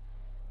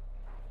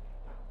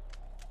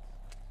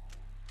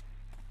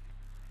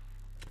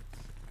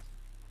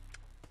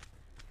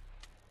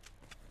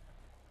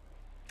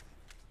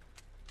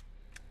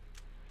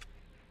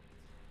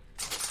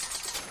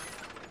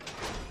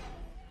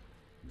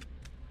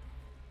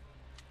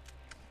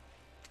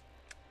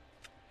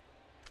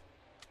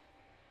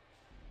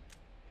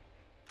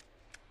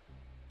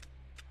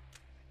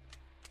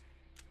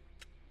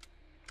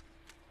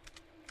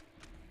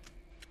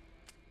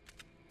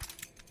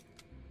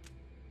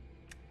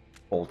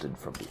 Bolted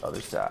from the other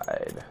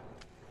side.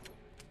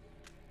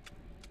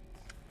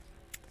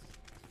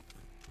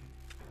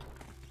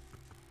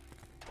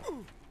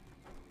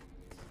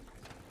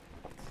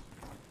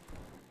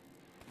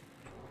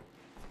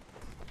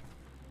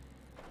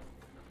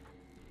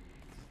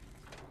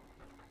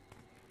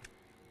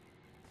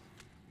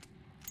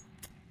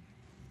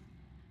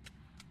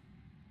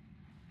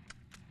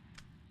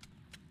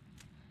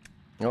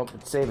 Nope,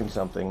 it's saving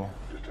something.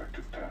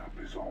 Detective Tapp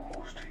is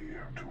almost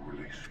here to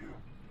release you.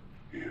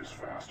 He is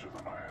faster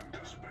than I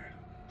anticipated.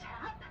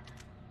 Tap?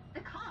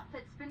 The cop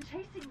that's been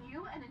chasing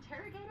you and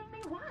interrogating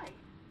me? Why?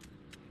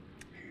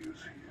 He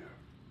is here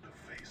to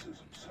face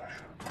his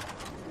obsession.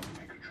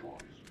 Make a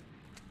choice.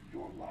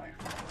 Your life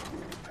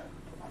will depend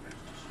on his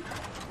decision.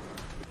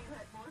 You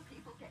let more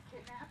people get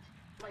kidnapped?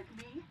 Like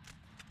me?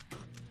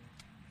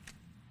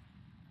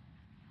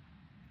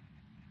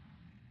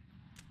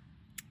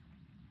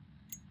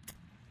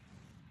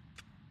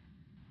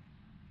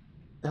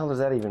 The hell does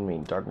that even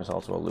mean? Darkness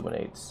also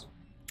illuminates.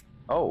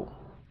 Oh.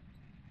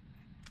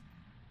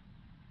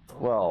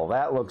 Well,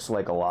 that looks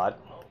like a lot.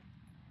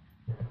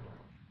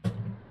 Alright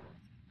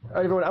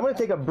everyone, I'm going to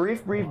take a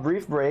brief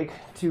break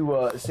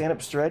to stand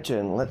up, stretch,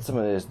 and let some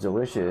of this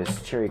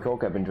delicious cherry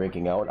coke I've been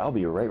drinking out. I'll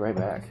be right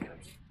back.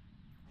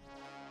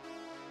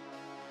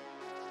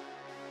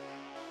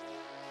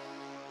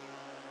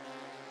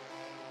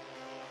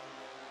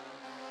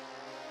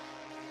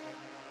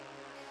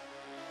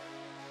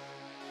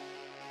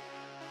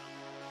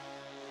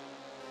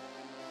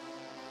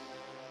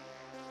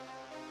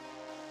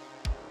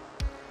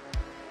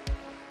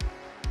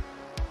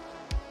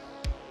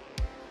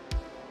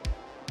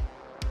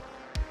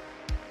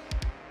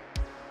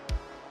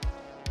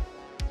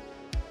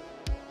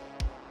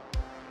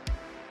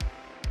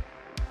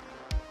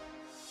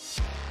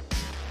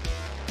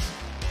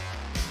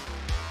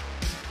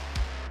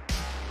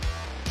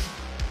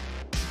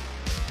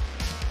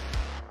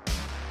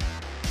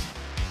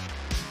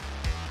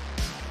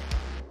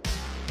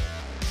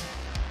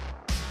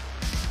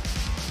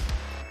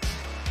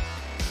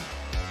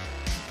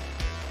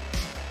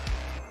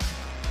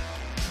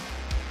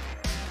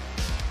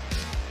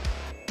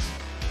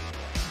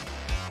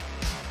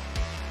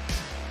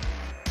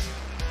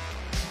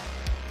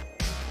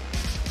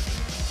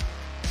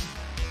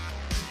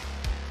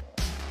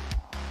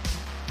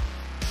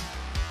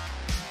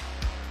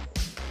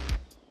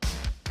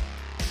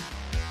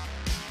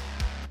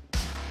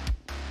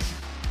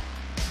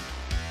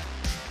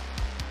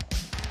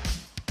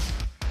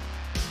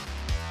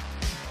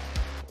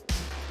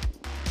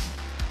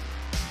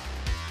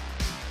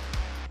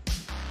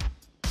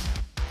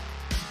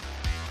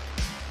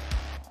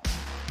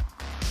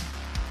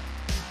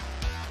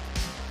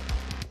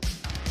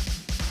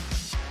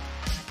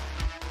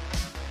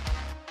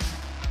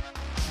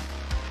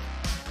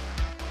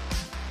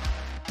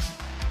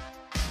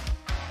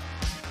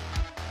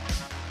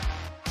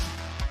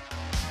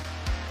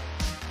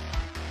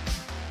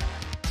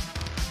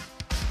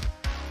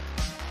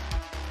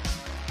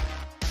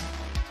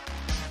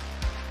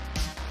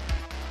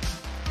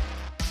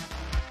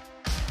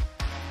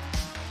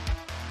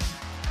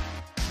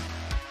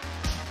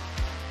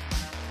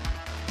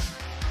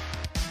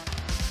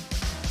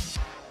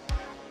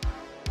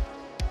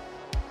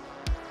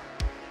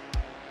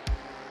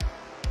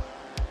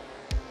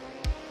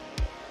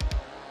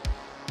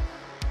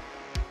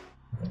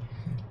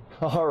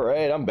 All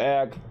right, I'm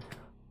back.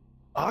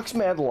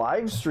 Oxmad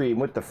live stream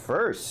with the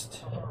first.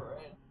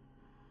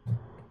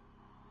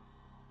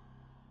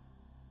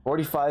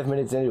 45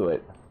 minutes into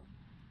it.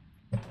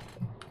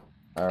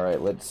 All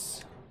right,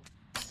 let's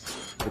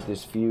put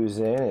this fuse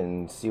in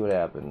and see what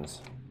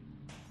happens.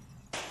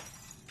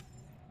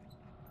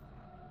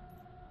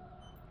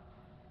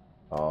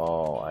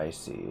 Oh, I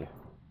see.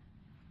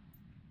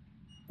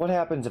 What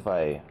happens if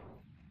I...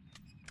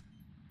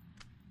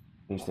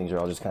 These things are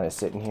all just kind of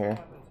sitting here.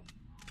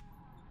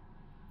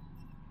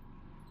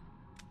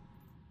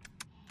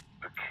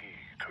 The key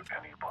to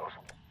any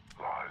puzzle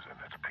lies in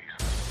its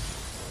pieces.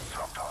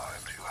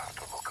 Sometimes you have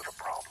to look at a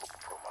problem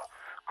from a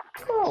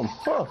complete...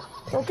 Oh,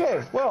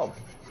 okay, well.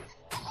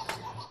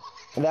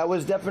 That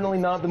was definitely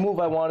not the move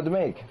I wanted to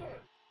make.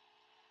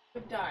 Who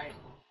died?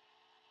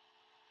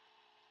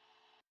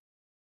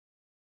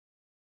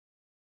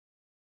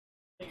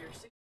 You're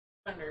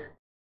 600.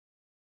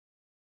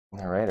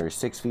 All right, or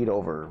 6 feet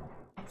over.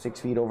 6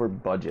 feet over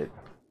budget.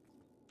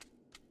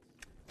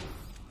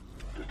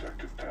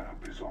 Detective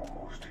Tapp is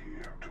almost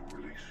here to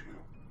release you.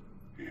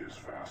 He is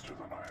faster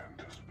than I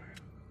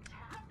anticipated.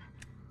 Tap?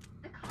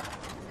 The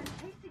cops have been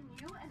chasing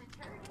you and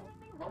interrogating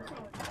me? Why?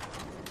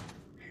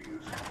 He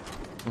is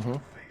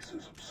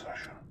faces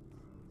obsession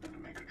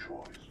and make a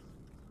choice.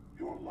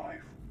 Your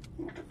life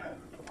will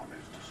depend on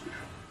his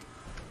decision.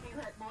 You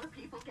let more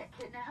people get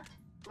kidnapped?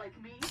 Like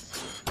me?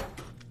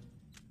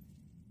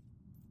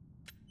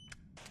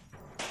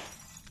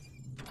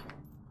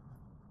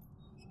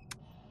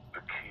 The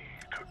key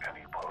to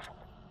any puzzle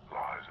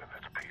lies in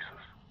its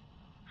pieces.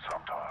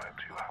 Sometimes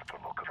you have to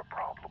look at a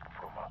problem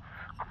from a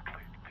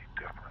completely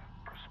different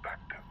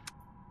perspective.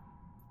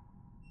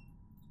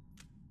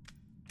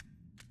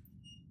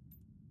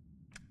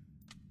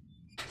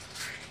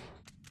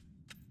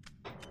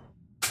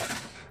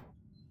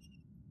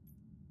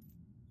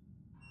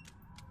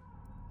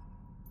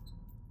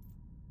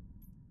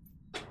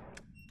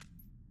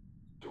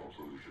 Don't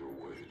lose your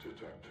way,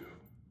 detective.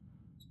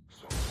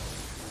 Sometimes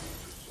you need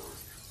to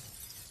search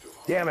to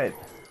find Damn it. the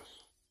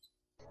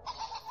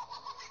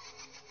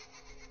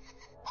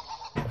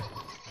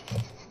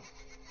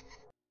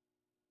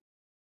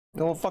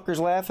No obvious. fucker's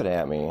laughing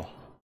at me.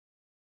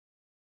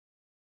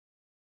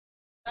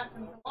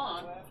 Happened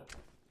long.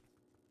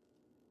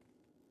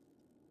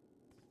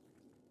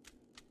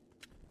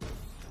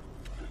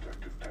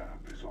 Detective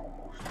Tapp is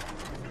almost here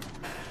to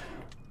release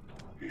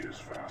you. He is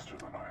faster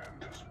than I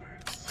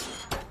anticipated.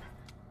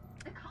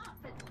 The cop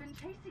that's been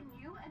chasing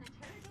you and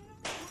interrogating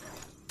me?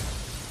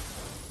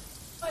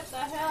 What the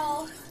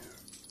hell?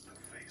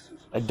 The faces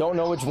I don't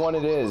know which one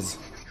it is.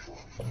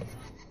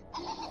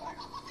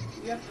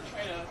 You have to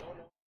try to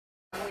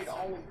avoid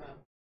all of them.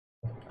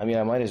 I mean,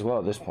 I might as well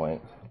at this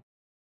point.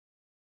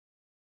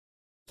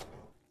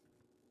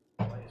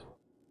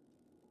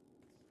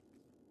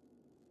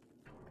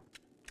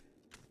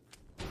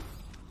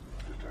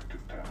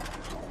 Detective Tapp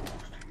is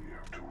almost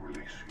here to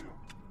release you.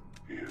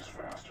 He is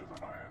faster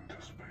than I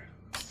anticipated.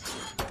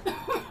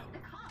 The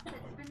cop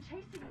that's been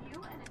chasing you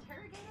and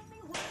interrogating me?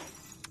 Why?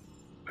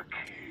 The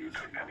key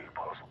to any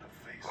puzzle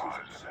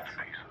lies in its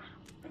pieces.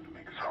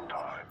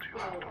 Sometimes you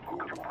have to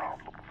look at a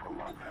problem from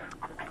a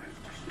completely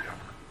different You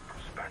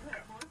perspective.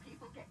 let more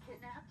people get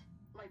kidnapped?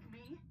 Like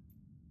me?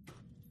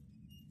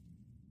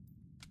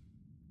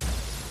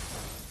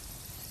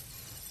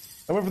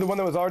 I went for the one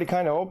that was already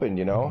kind of opened,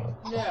 you know?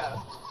 Yeah.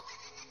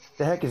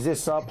 The heck is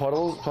this? Saw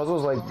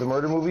puzzles like the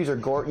murder movies or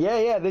gore?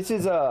 Yeah, this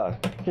is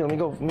here,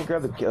 let me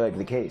grab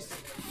the case.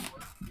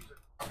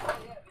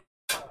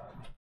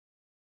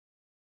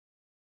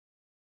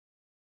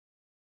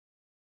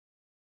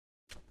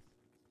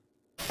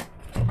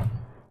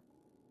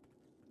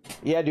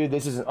 Yeah, dude,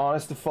 this is an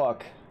honest to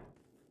fuck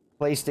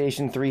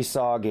PlayStation 3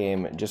 Saw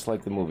game, just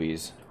like the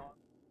movies.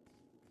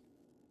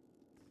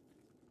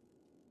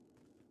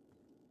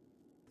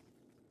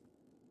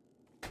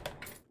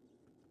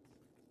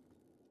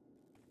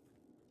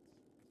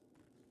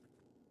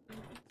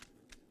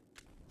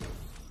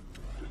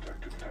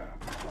 Detective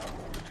Tapp is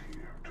almost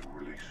here to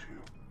release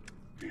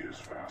you. He is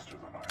faster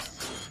than I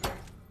anticipated.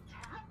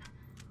 Tap?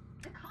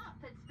 The cop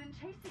that's been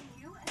chasing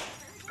you and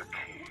The interrogating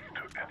key me?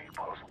 to any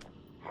puzzle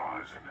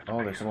lies in its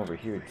Oh, there's some over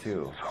here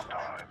too.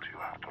 Sometimes you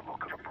have to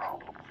look at a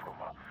problem from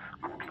a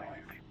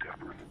completely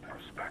different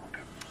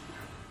perspective.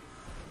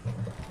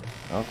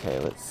 Okay,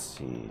 let's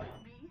see. Me?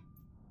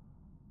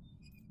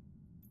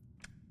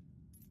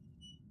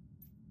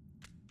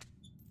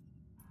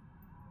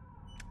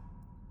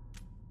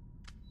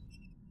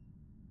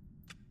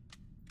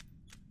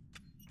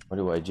 Or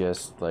do I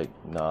just, like,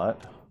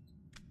 not?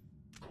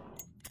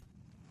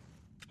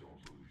 Don't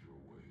lose your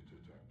way,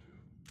 detective.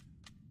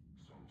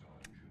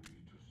 Sometimes you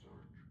need to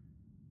search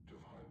to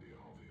find the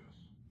obvious.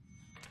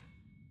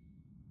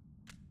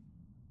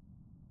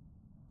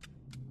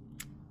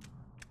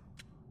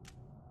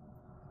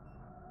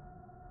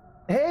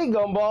 Hey,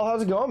 Gumball,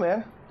 how's it going,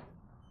 man?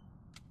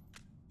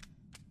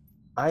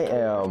 I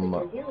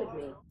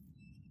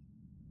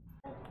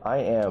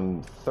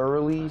am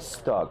thoroughly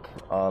stuck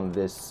on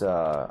this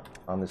part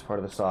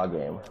of the Saw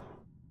game.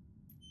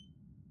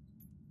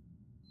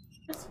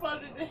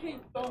 Responded to hate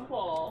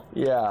gumball.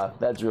 Yeah,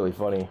 that's really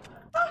funny.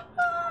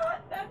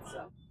 That's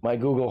so. My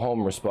Google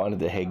Home responded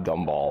to "Hey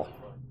Gumball."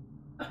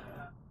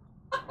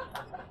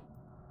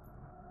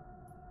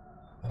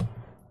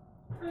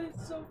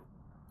 That's so.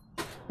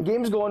 The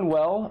game's going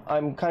well.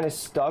 I'm kind of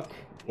stuck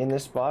in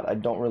this spot. I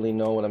don't really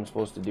know what I'm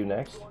supposed to do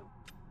next.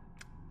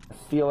 I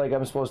feel like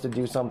I'm supposed to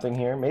do something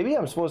here. Maybe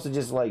I'm supposed to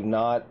just like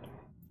not.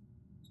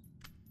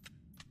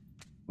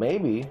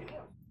 Maybe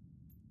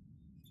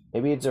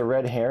it's a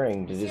red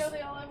herring to See just. how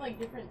they all have like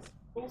different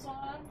symbols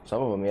on them?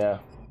 Some of them, yeah.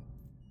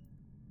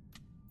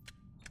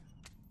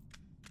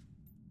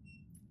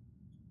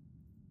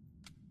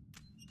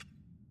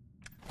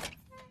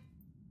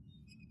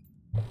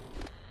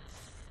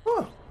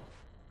 Huh.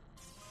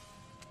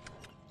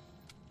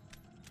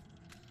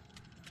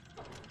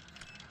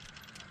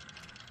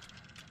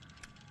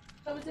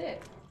 That was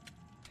it.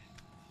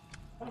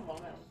 What a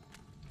moment.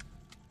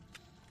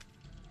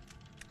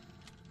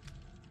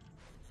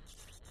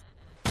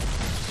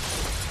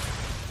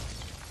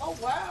 Oh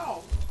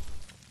wow!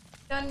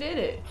 Done did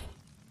it.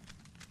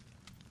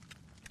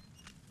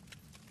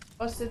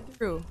 Busted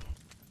through.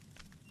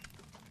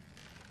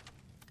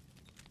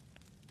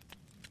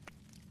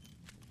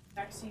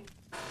 Vaccine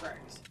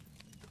Rex.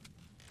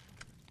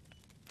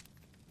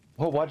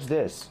 Oh, watch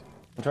this.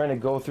 I'm trying to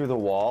go through the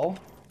wall,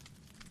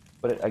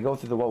 but I go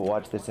through the wall.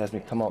 Watch this. It has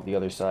me come out the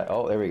other side.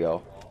 Oh, there we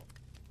go.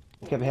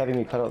 It kept having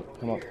me come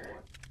out.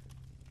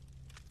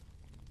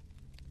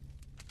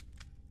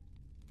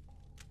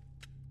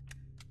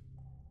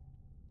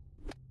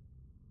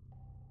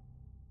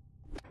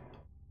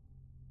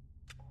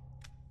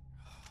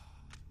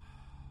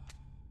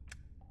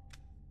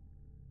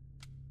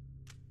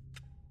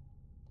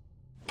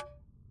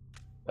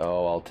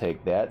 Oh, I'll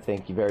take that.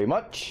 Thank you very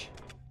much.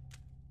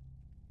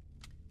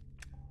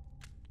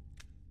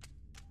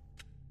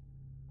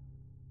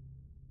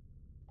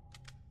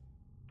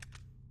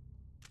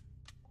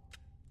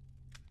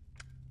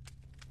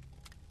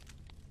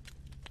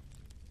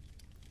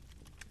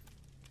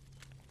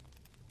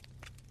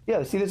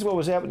 Yeah, see, this is what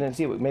was happening.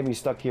 See, it made me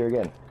stuck here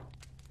again.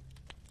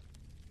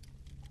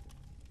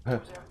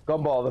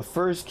 Gumball, the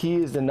first key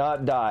is to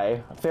not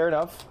die. Fair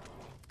enough.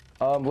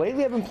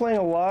 Lately I've been playing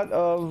a lot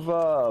of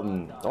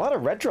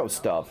retro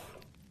stuff.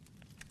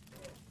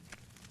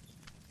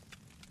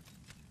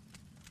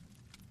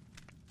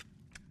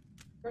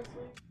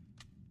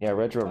 Yeah,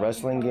 retro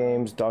wrestling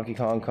games, Donkey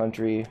Kong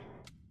Country.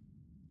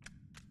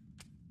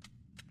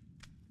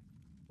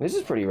 This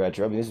is pretty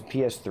retro. I mean, this is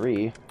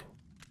PS3.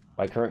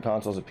 My current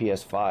console is a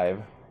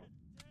PS5.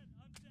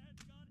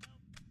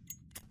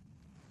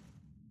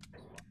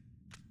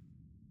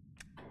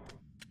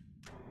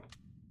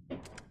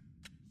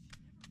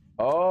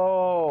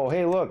 Oh,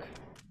 hey, look.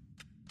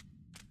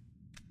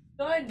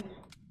 Done.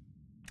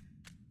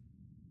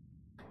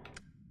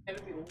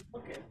 Gotta be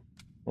looking.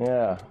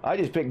 Yeah, I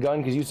just picked gun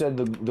because you said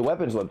the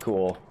weapons look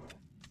cool.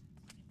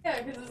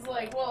 Yeah, because it's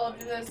like, well,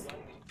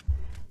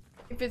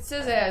 if it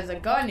says it has a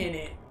gun in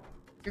it,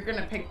 you're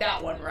gonna pick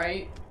that one,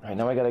 right? All right,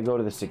 now I gotta go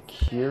to the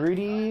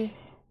security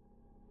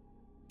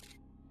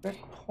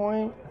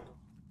checkpoint.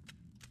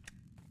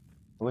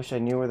 I wish I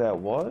knew where that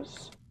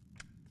was.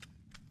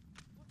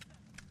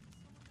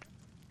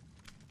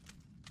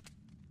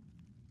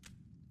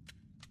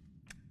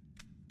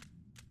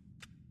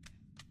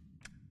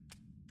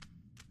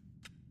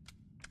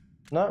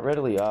 Not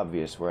readily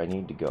obvious where I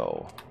need to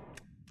go.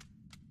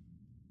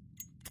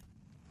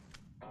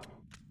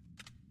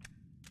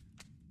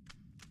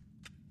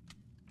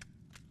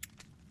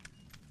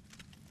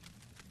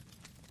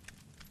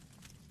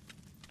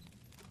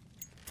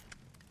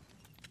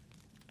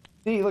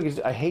 See, look,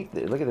 I hate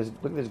this. Look at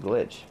this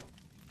glitch.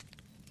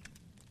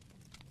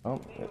 Oh,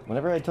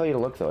 whenever I tell you to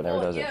look, though, it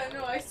never does it. Yeah,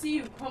 no, I see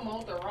you come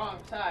out the wrong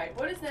side.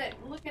 What is that?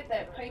 Look at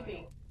that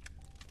piping.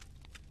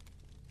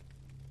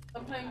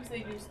 Sometimes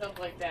they do stuff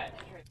like that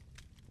to try to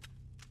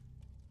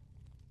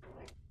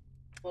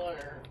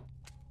blur.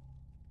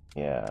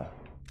 Yeah.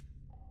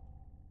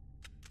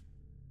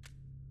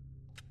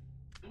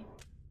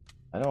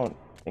 I don't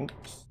think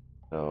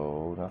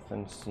so.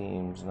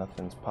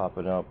 Nothing's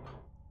popping up.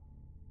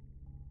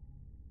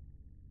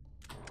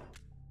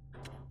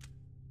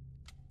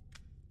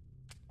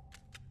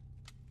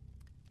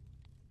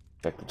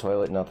 Check the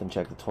toilet, nothing.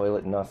 Check the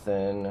toilet,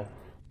 nothing.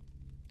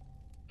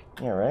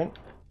 Yeah, right?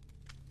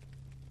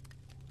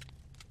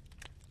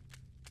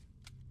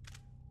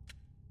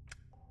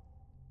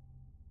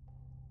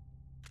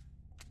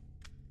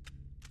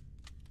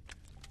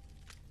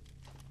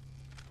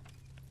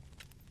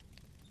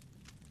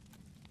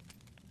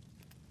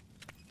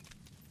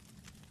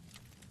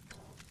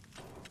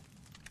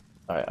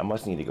 Alright, I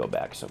must need to go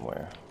back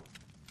somewhere.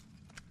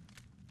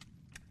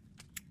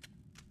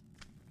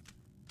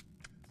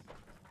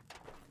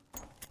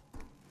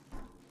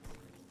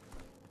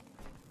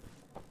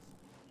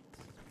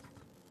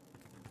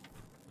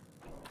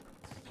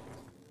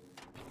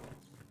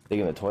 Dig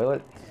in the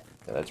toilet?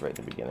 Yeah, that's right at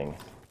the beginning.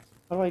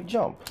 How do I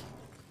jump?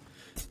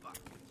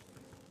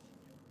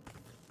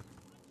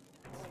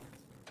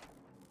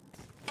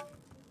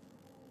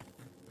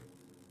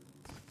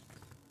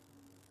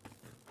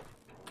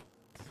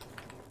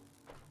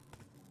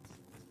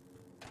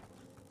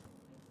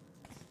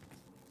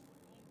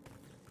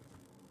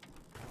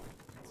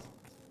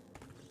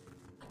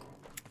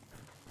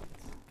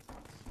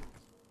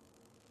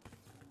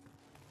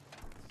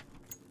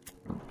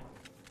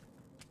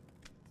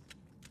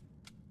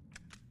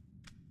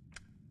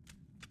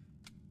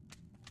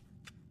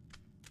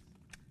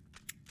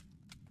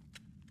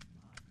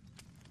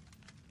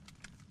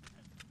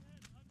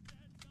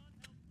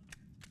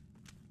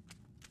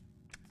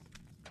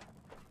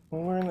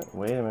 Where in the,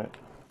 wait a minute.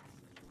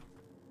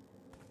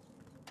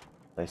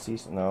 I see.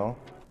 No.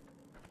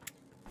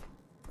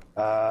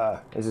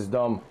 This is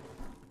dumb.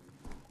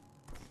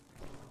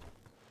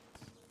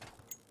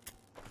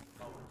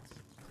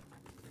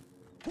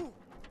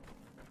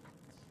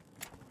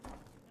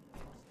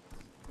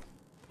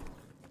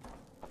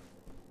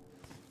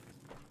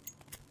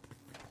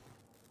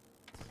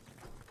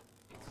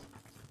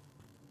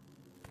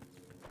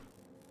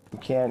 You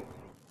can't.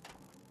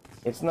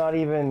 It's not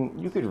even.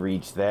 You could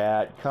reach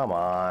that. Come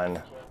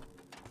on.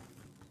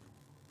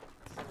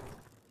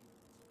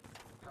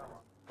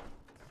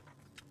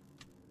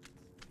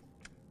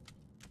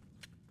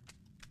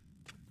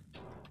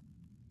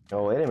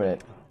 Oh, wait a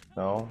minute.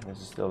 No, this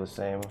is still the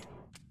same.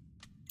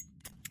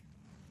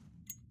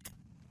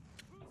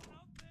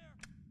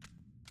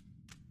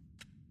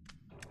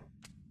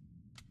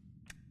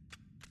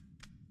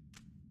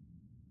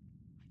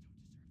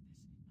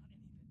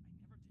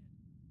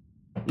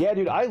 Yeah,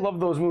 dude, I love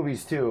those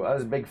movies too. I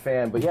was a big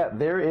fan. But yeah,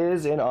 there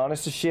is an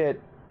honest to shit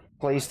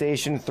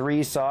PlayStation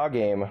 3 Saw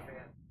game.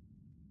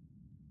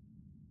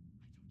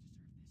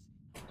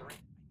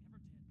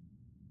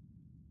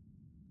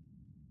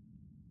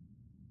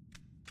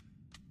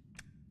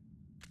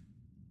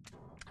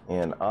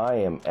 And I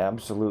am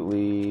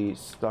absolutely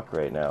stuck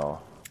right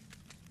now.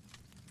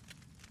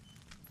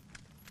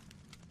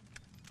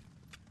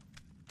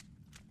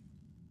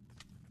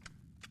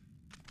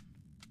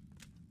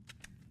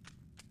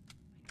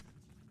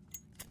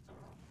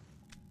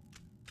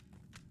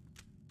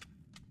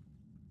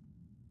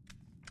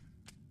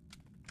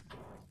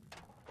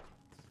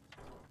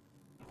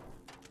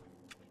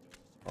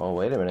 Oh,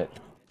 wait a minute.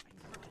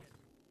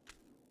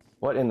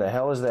 What in the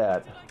hell is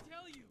that?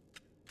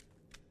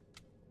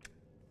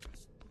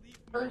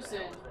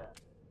 Person.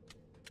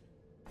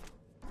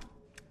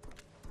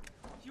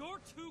 You're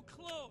too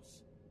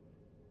close.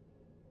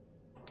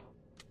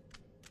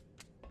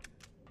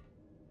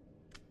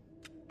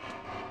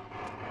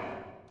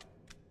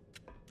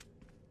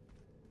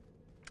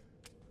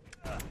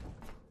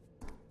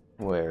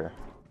 Where?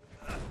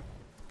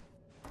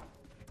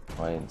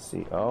 Oh, I didn't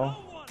see. Oh. No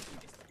one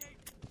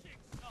escaped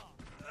Jigsaw.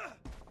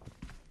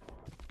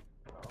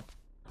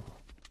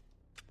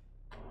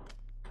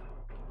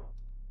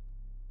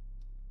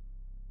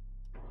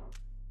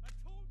 I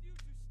told you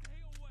to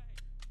stay away.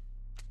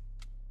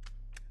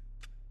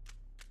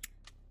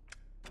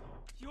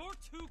 You're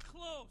too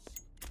close.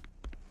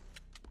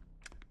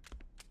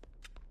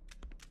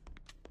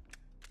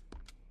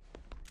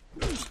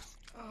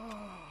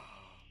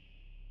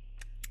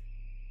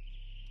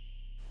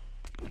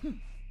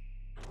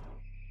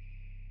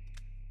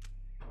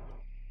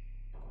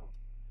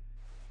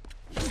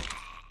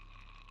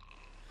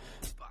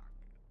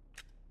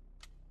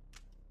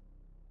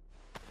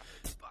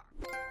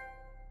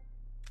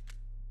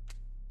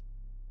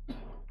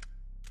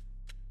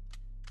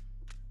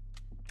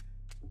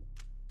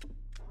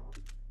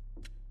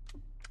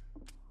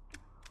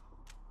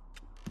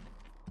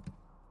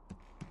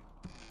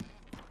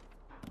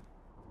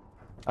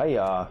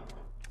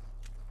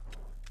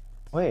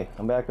 Wait,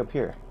 I'm back up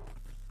here.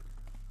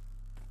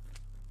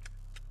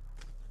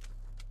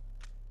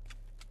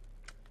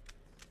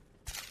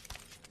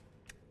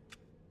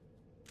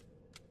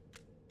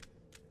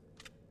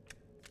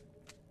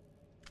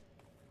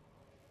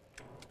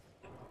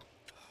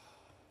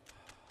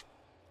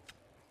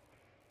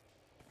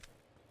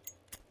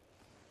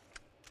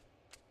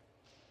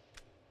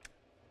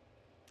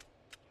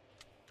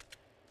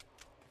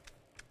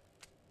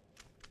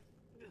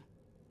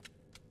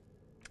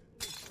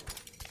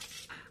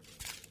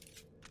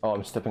 Oh,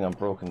 I'm stepping on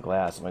broken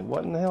glass. I'm like,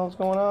 what in the hell is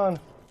going on?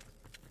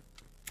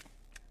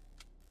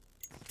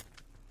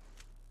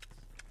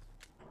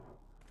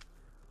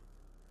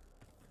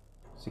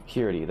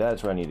 Security,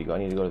 that's where I need to go. I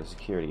need to go to the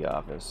security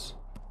office.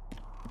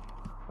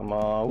 Come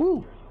on,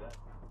 woo!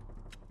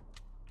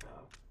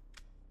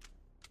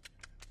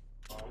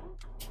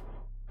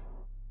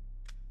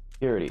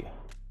 Security.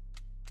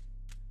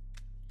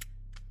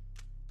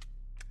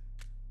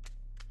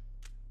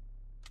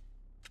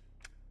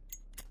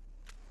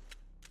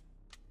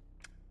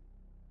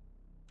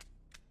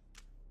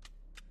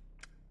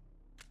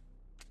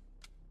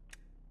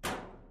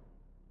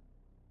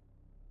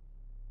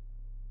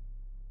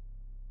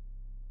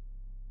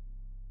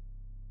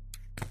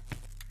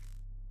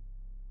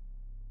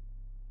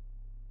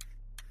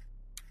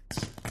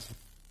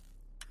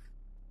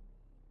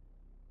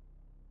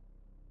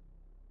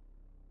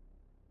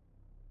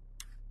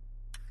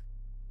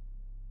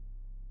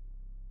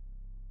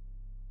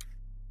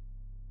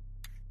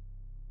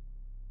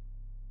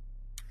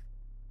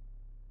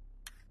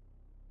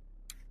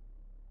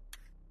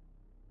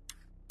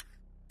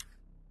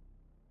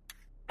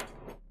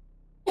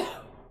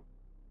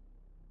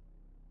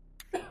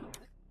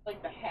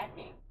 Like the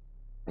hacking.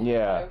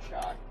 Yeah.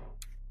 Bioshock.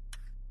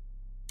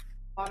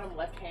 Bottom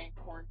left hand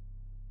corner.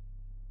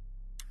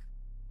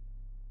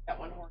 That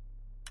one horn.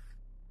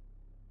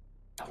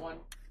 That one.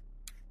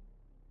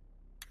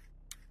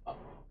 Oh.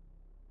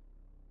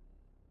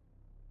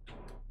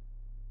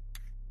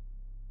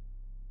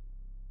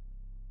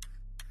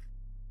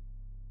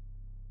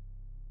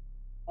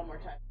 One more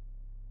time.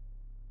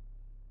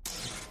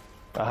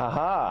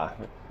 Ahaha!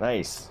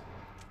 Nice.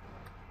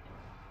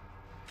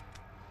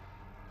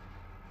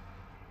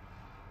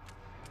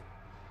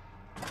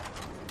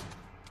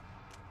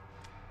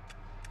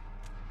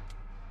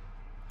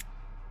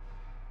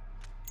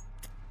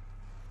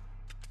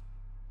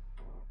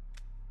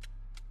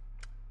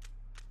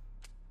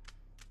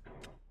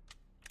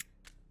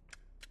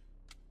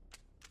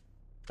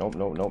 Nope,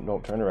 nope, nope,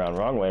 nope. Turn around.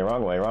 Wrong way,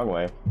 wrong way, wrong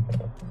way.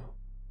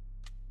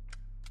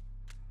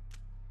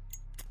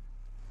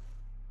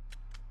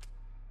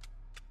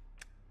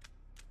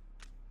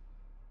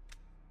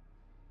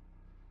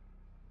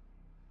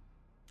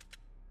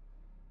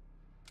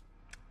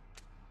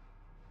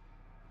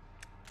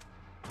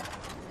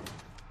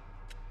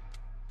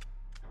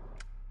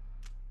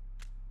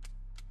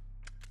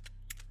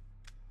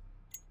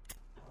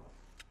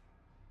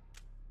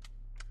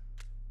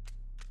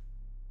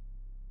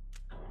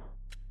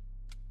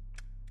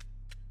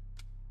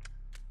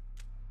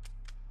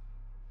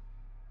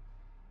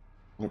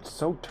 It's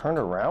so turned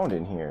around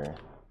in here.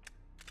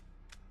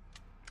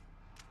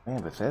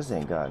 Man, Bethesda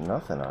ain't got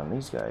nothing on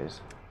these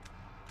guys.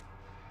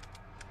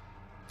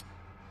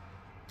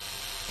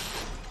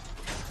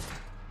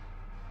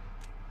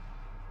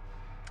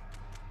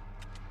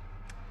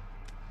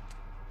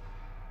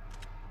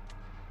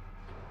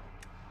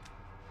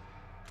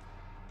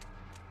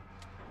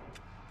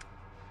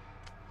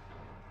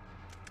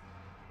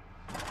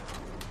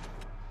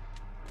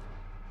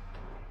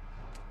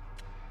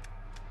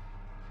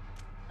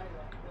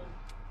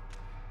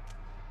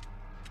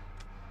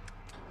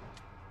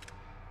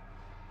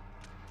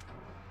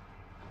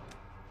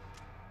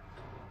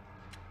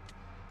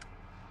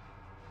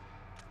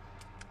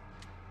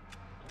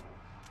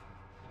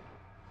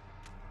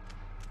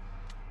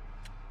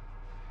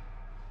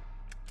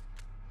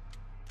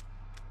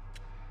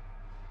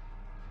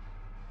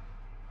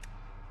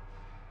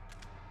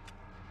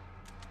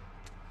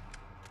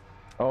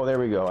 Oh, there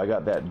we go. I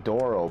got that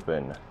door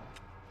open.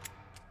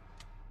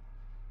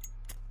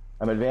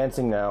 I'm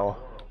advancing now.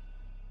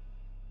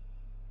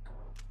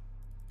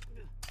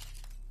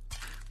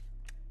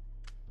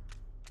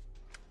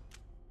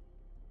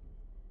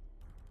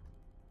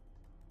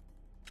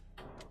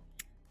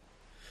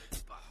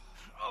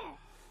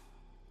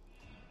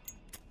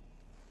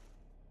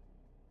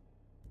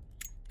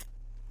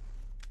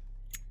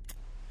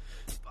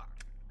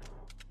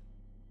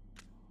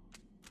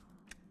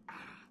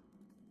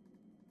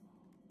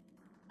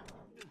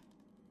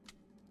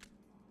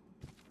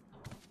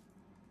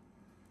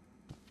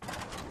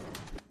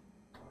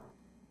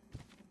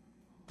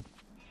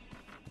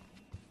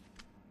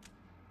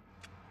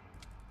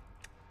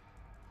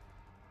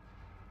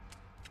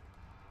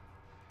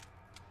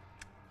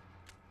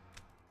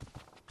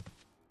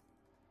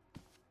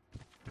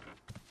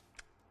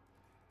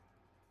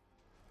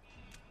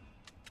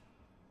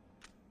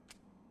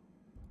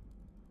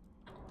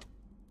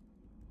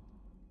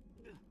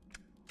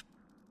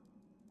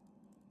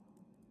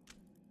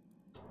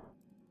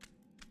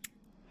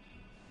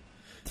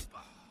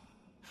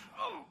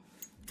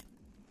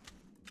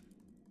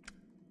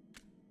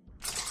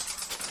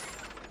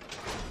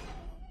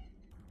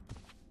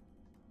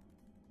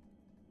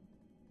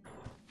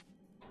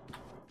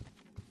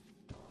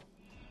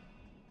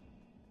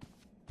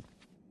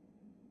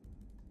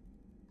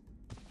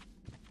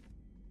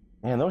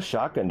 Man, those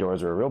shotgun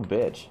doors are a real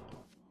bitch.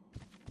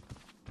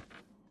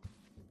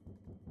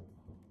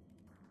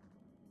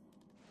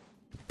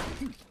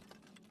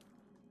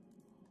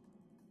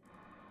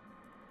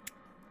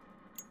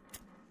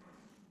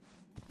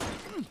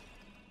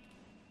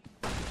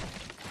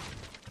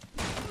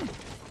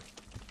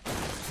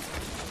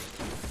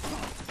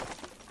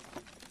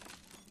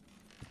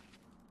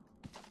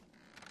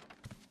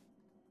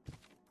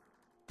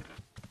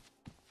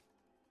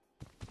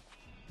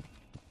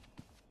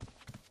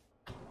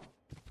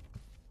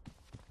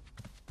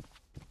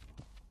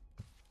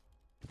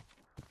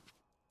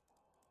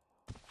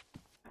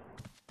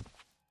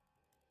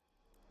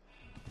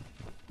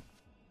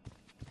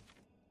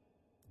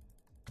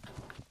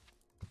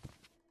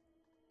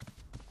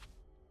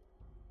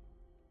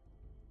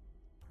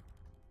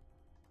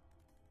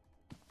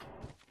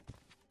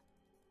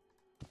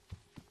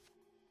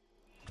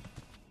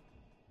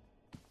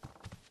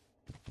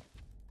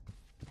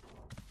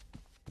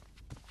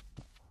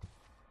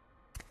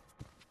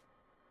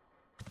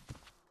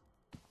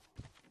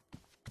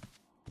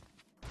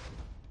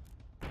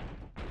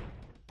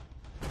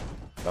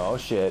 Oh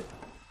shit.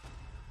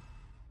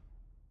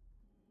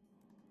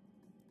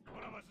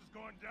 One of us is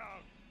going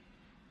down.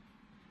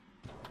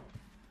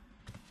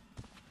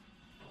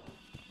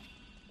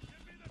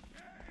 Give me the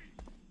key!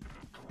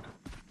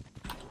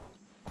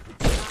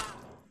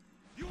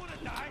 You wanna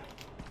die?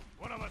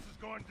 One of us is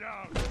going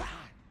down.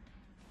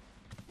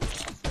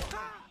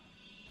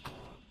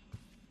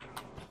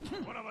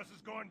 One of us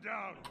is going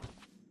down.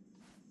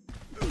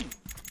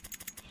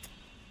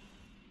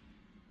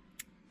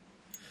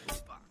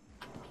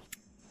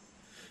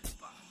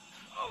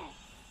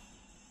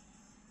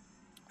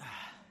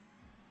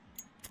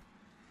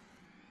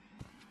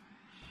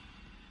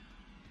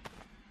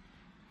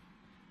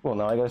 Cool,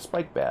 now I got a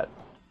spike bat.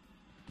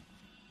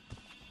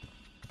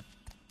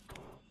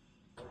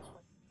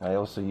 I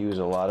also use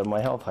a lot of my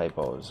health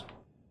hypos,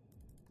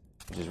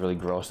 which is really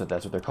gross that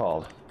that's what they're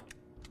called.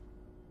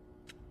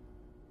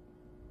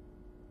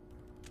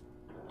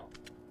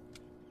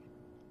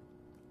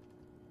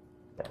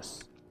 Yes.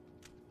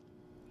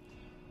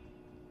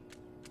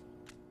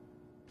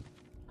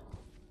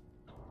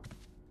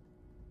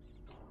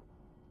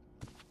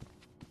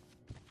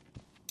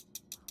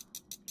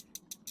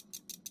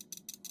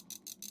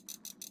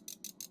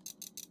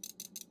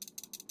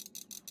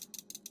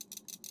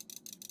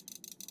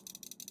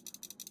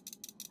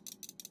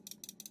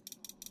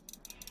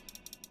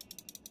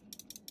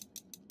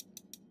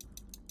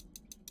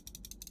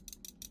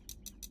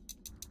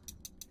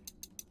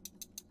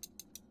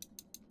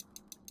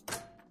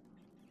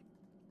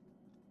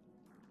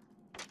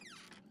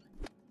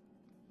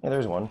 Yeah,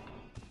 there's one.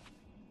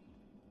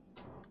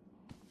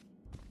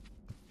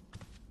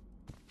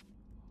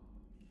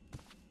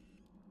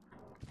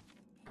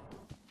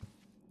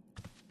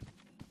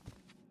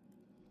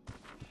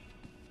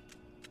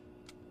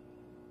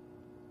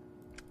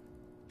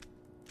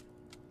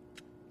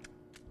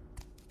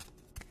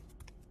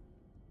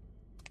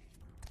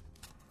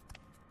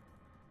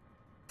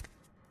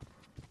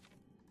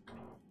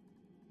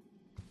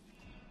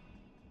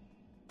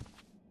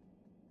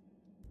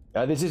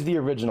 This is the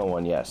original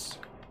one, yes.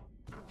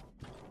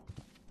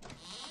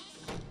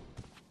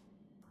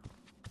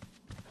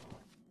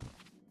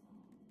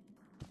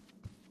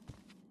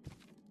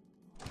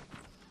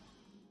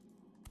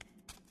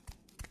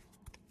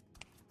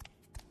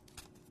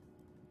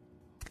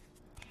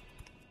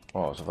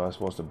 Oh, so if I was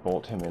supposed to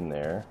bolt him in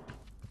there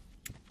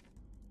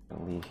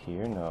and leave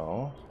here,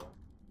 no.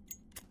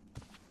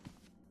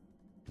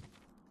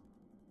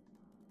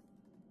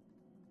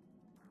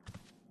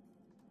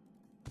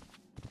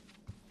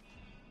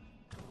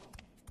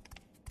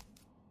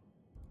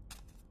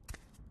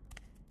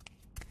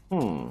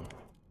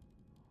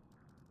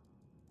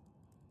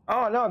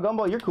 Oh no,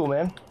 Gumball, you're cool,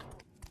 man.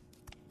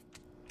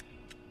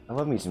 I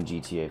love me some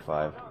GTA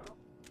 5.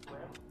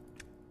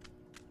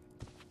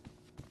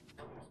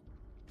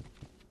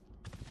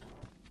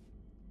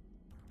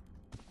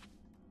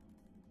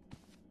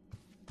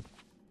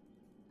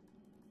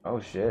 Oh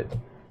shit.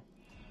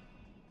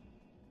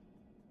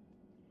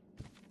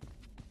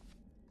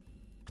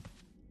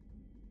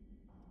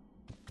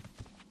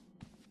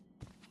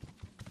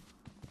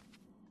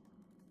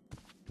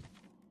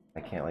 I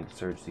can't like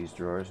search these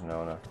drawers.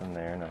 No, nothing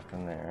there,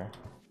 nothing there.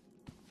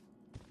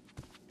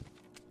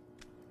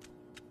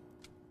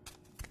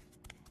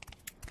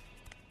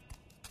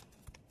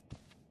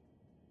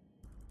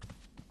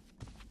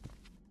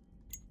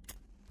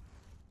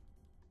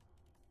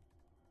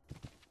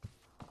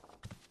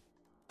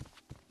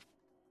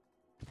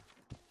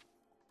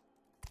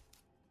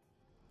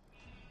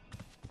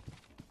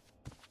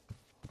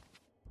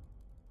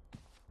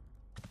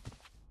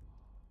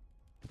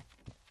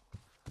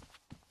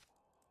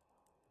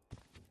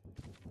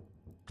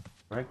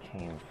 Where I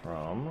came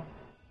from.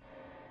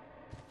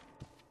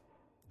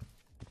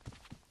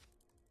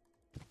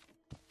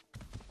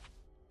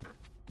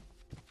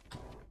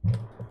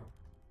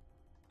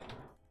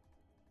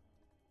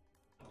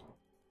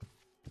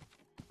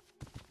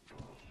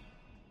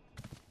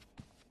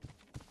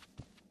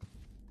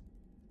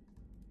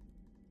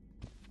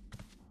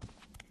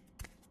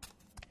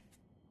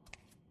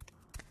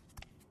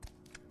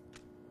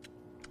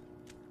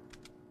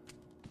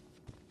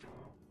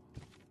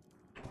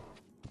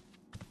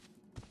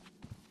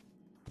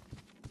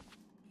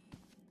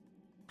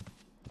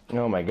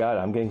 Oh my god,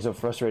 I'm getting so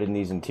frustrated in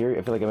these interior.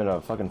 I feel like I'm in a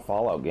fucking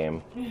Fallout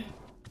game.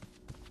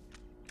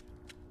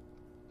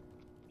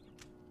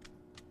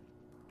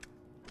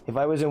 If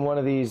I was in one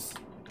of these,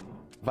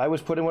 if I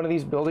was put in one of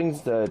these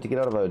buildings to get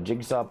out of a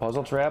jigsaw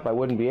puzzle trap, I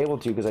wouldn't be able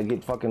to because I'd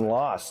get fucking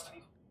lost.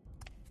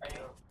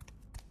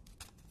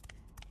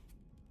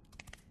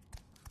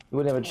 You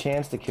wouldn't have a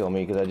chance to kill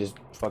me because I just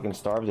fucking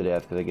starve to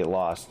death because I get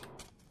lost.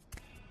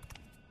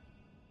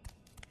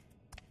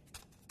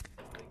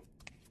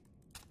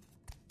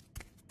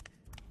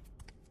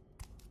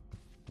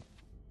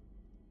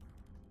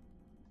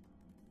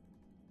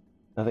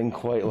 Nothing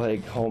quite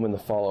like home in the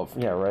Fallout.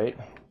 Yeah, right?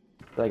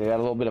 Like I got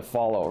a little bit of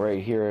Fallout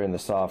right here in the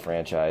Saw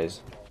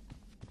franchise.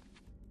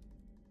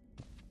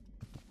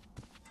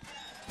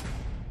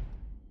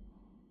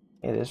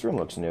 Hey, this room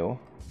looks new.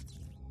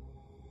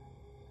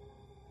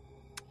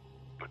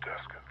 The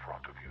desk in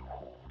front of you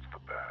holds the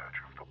badge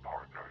of the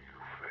partner you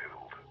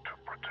failed to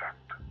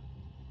protect.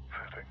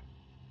 Fitting,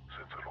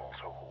 since it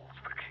also holds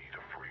the key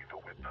to free the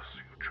witness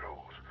you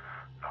chose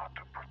not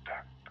to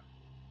protect.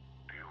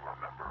 Do you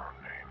remember her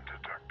name,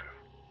 Detective?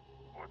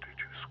 Or did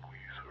you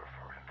squeeze her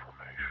for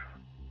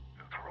information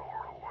and throw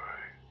her away?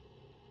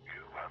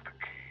 You have the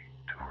key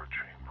to her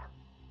chamber.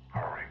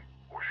 Hurry,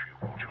 or she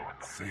will join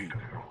the fate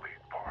of your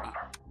lead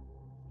partner.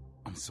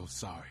 I'm so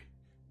sorry.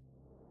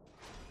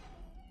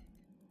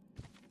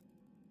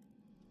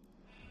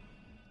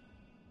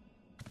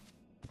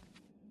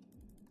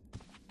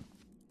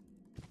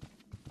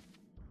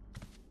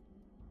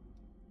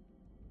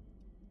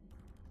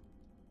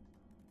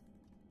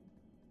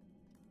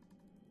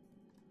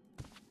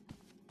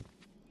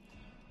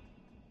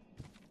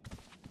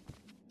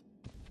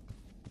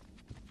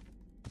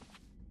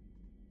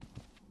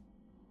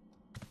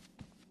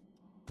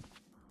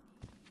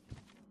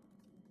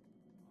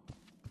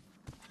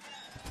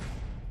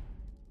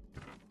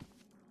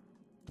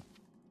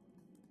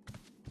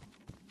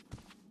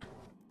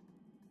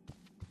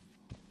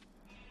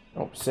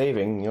 Oh,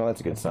 saving. You know,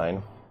 that's a good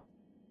sign.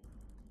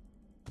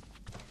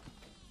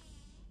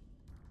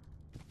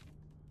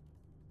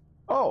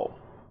 Oh.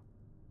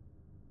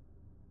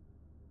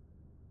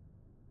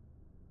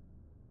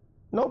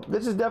 Nope,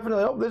 this is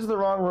definitely, nope, this is the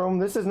wrong room.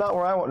 This is not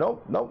where I want,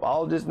 nope, nope,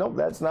 I'll just, nope,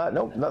 that's not,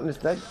 nope, nothing,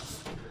 that.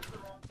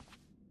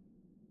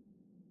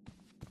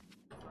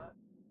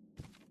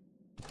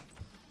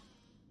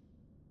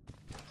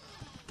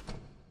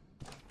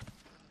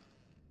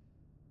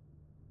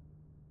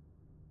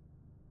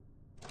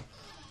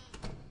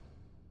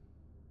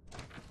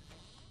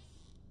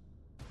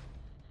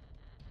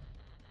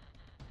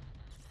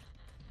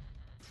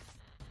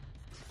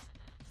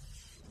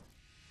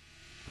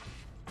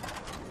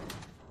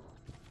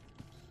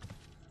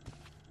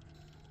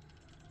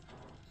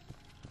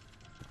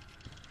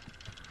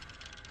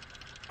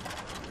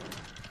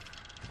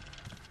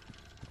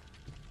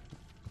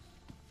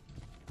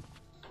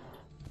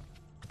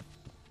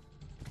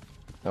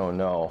 Oh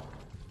no.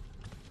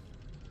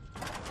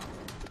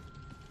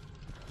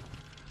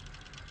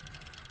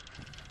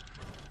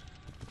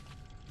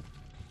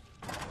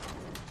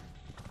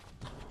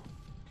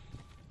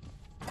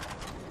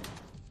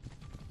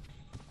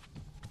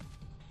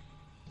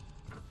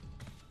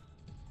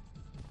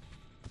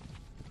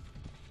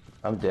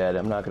 I'm dead.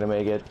 I'm not gonna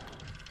make it.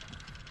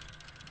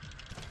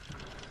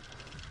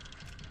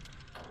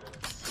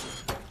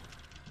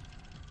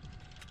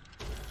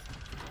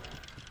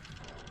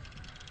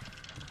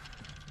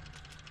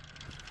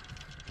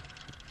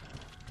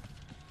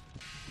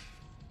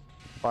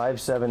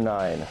 Five, 7,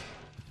 9.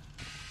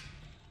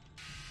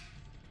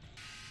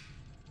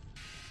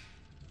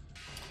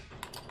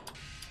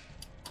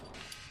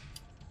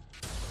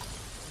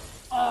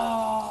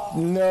 Oh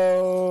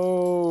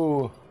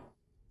No.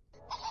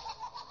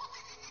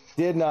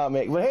 Did not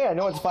make. But hey, I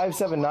know it's 5,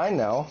 7, 9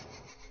 now.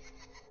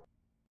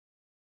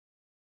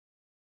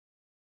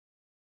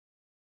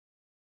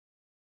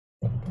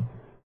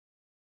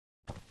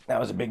 That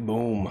was a big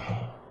boom.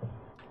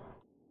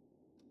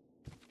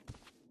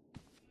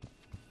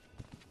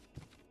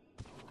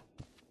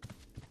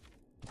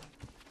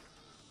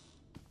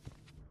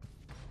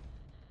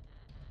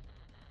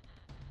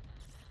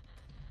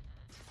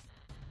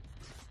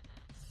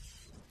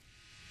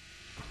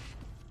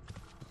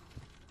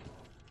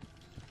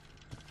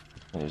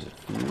 There's a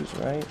fuse,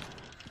 right?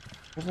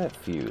 Where's that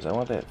fuse? I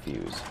want that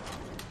fuse.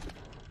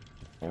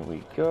 There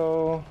we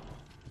go.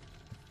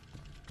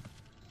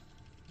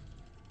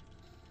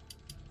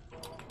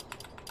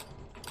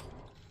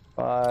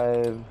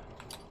 Five,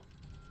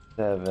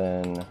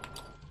 7,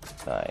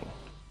 9.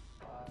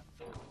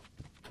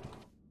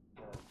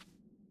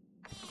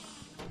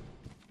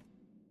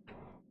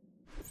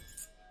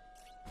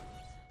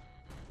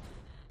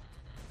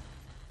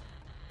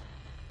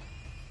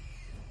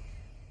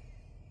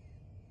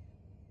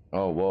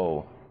 Oh,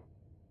 whoa.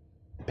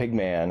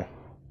 Pigman.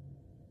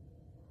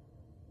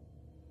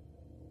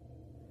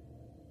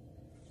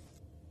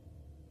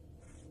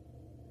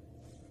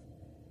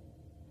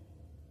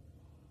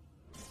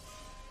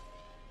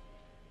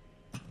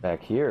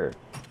 Back here.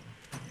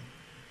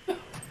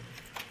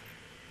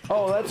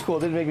 Oh, that's cool.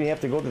 It didn't make me have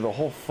to go through the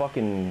whole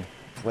fucking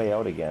way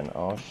out again.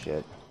 Oh,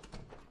 shit.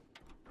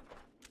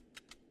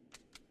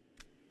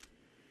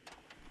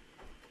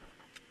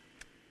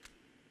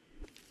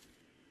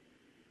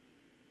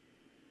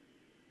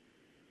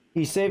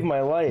 He saved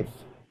my life.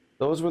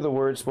 Those were the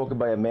words spoken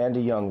by Amanda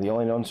Young, the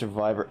only known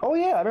survivor. Oh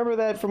yeah, I remember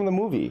that from the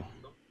movie.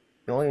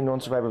 The only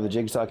known survivor of the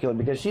Jigsaw Killer,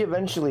 because she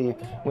eventually,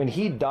 when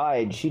he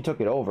died, she took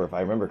it over, if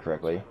I remember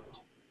correctly.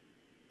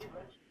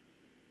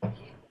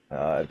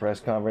 At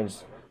press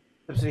conference,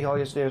 at City Hall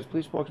yesterday, a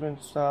police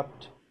spokesman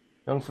stopped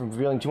Young from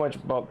revealing too much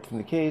about from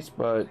the case,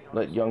 but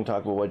let Young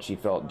talk about what she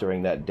felt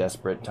during that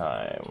desperate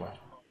time.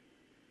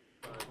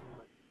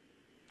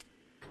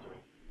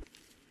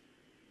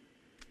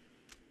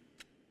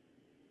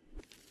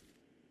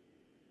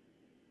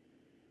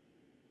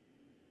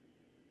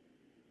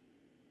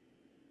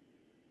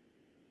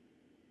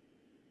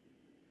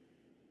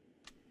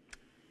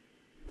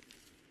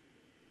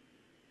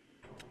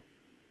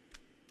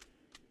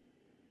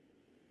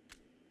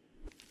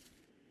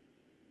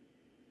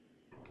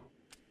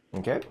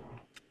 Okay.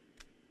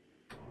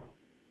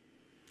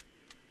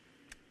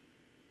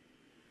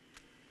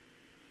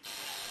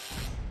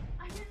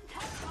 I didn't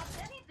tell Bob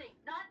anything,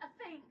 not a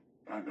thing.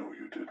 I know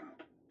you didn't.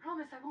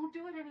 Promise I won't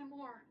do it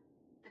anymore.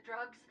 The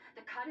drugs,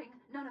 the cutting,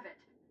 none of it.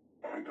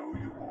 I know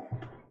you won't.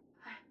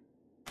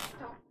 I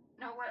don't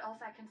know what else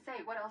I can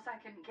say, what else I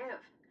can give.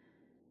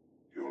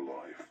 Your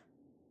life.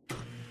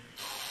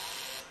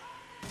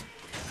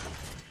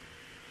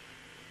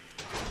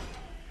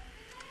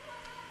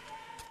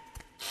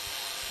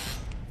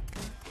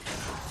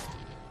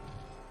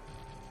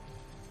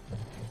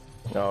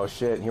 Oh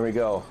shit, here we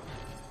go.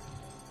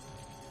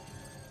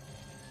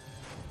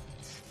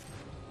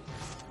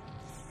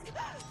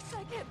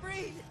 I can't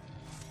breathe.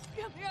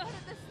 Get me out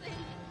of this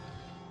thing.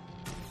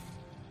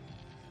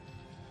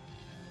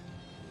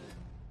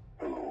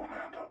 Hello,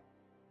 Amanda.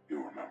 You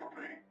remember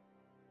me?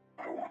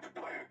 I want to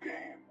play a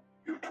game.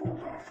 You told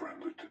our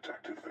friendly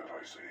detective that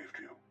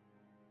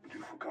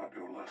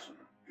lesson.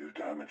 You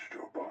damaged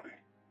your body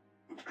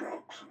with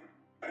drugs and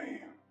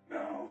pain.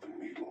 Now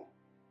the needle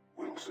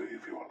will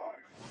save your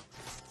life.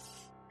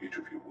 Each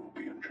of you will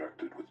be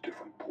injected with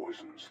different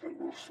poisons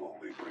that will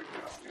slowly break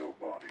down your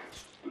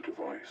bodies. The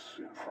device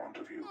in front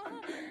of you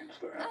contains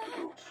the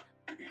antidotes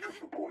to each of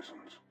the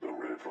poisons. The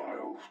red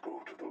vials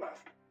go to the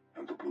left,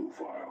 and the blue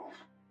vials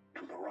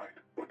to the right.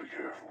 But be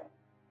careful.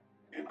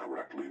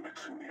 Incorrectly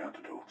mixing the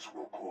antidotes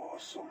will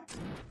cause some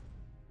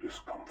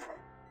discomfort.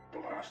 The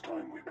last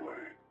time we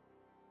played,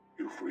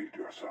 you freed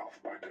yourself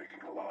by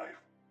taking a life.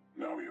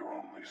 Now your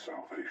only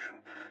salvation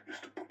is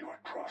to put your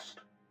trust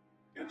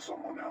in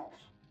someone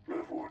else.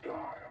 Live or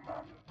die,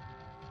 Amanda.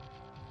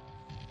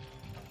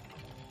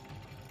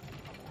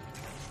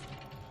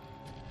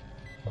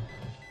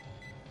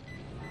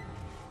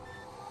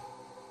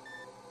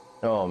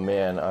 Oh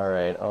man,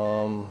 alright,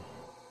 oh,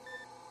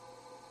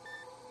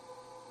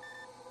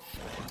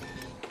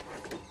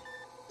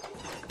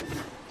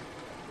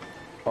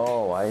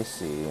 I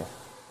see.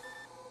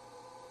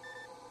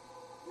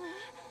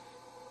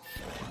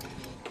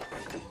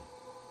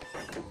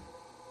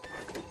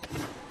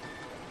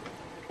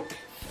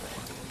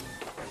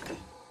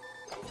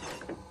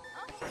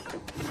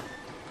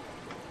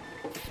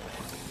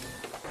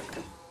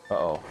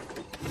 Uh-oh.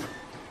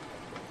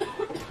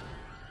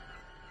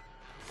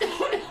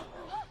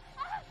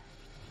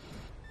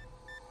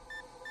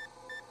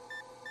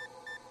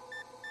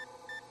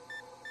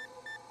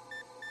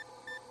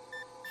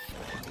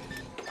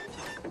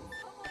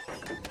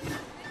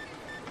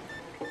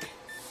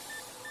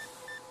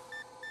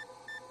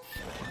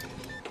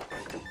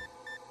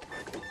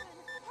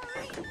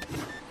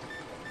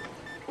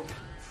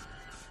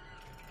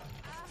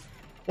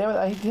 Damn it,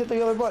 I hit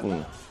the other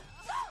button.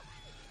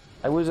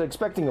 I was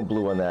expecting a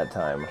blue one that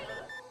time.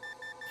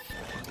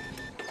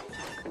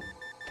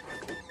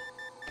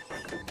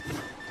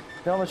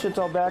 Now the shit's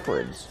all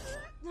backwards.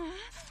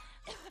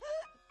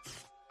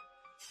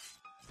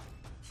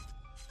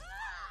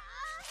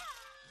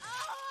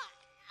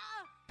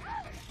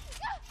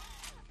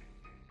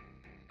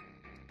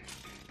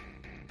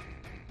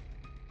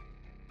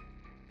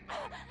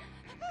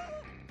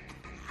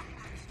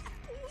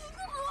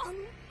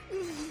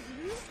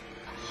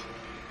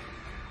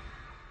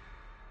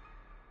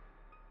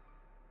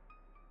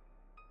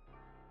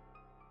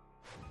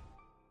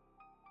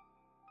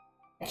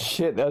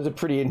 Shit, that was a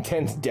pretty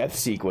intense death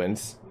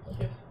sequence.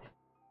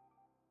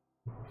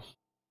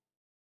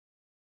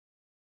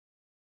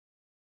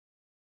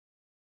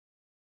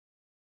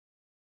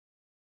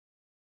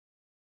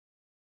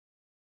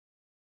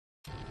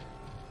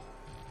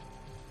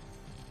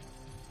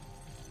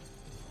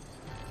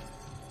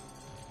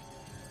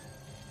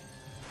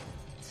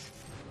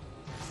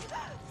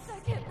 I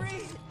can't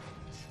breathe.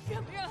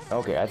 Get me out.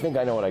 Okay, I think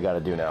I know what I gotta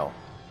do now.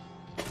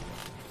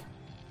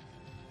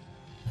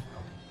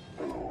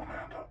 Hello,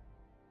 Amanda.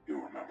 You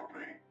remember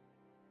me?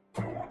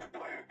 I want to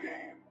play a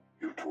game.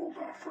 You told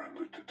our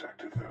friendly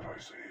detective that I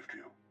saved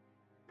you,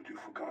 but you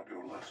forgot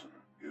your lesson.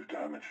 You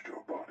damaged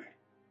your body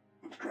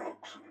with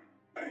drugs and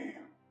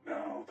pain.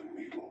 Now the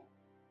needle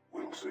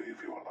will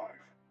save your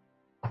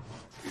life.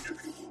 Each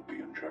of you will be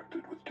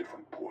injected with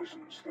different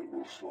poisons that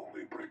will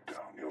slowly break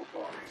down your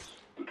bodies.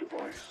 The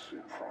device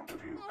in front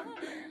of you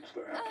contains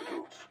the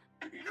antidotes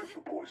to each of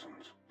the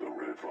poisons. The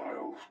red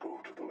vials go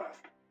to the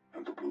left,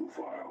 and the blue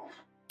vials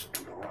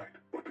to the right.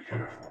 But be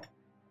careful.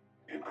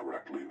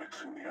 Incorrectly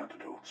mixing the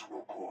antidotes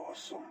will cause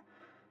some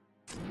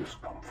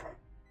discomfort.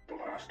 The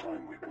last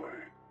time we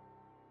played,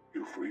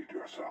 you freed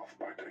yourself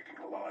by taking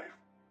a life.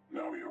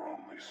 Now your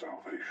only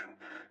salvation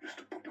is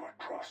to put your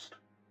trust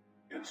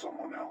in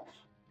someone else.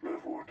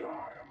 Live or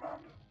die,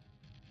 Amanda.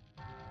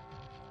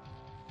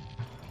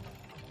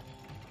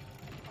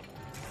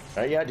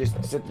 Yeah,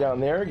 just sit down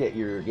there, get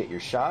your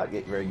shot,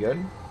 get very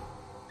good.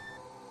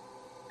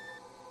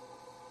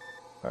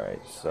 All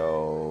right,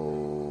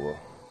 so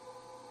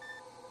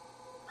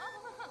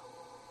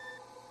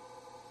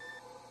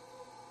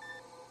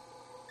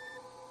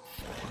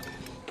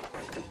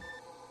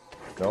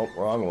nope,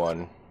 wrong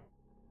one.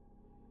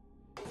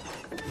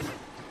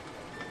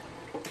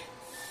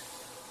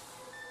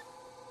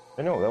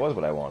 I know, that was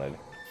what I wanted.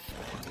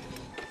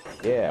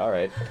 Yeah, all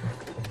right.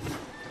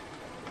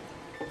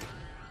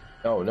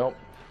 Oh, nope.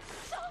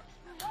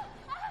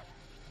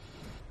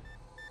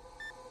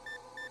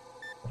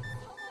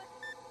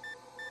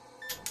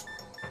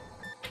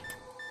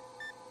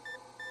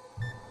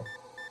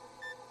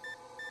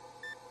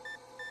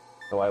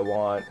 So I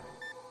want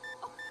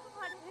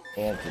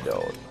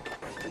antidote.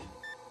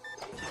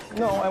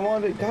 No, I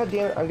wanted. God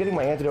damn it! I'm getting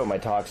my antidote and my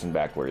toxin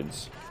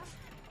backwards.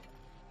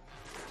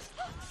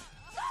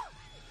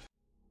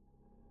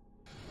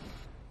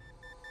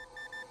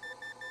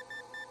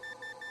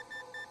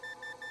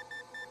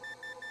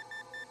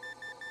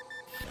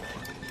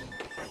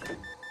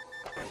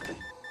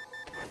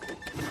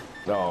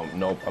 Oh,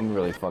 nope, I'm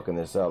really fucking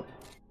this up.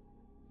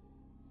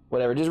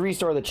 Whatever, just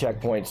restore the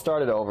checkpoint,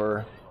 start it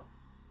over.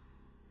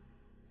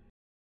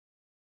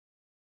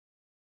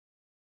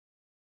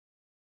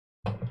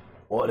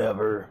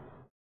 Whatever.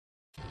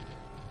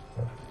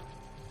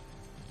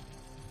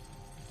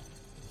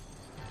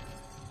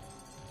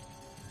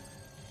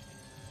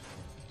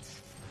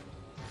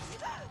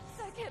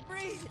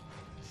 breathe.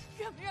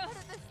 Get me out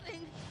of this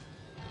thing.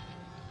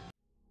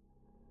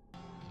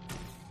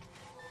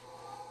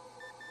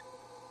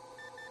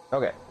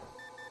 Okay.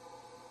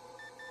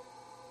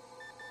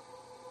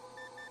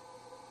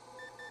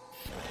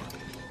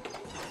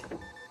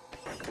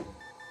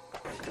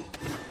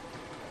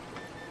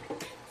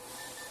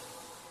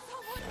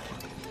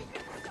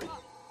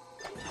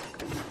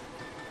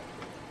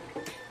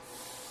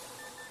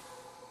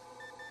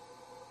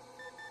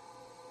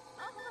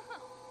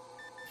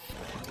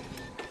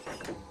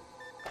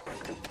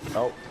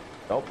 Oh,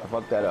 nope, I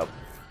fucked that up.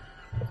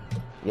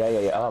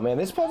 Yeah. Oh man,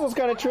 this puzzle's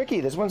kind of tricky.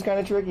 This one's kind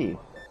of tricky.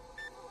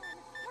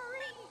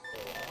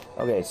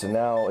 Okay, so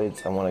now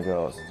it's, I want to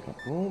go,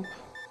 boop.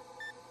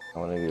 I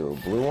want to do a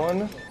blue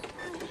one.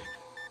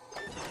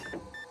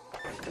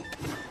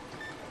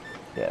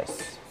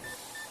 Yes.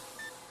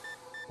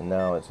 And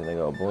now it's gonna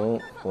go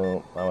boom,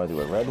 boom. I want to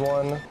do a red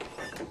one.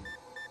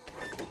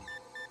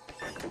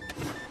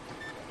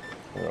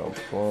 Go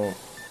boom.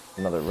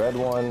 Another red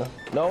one.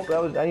 Nope,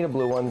 that was, I need a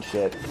blue one.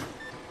 Shit.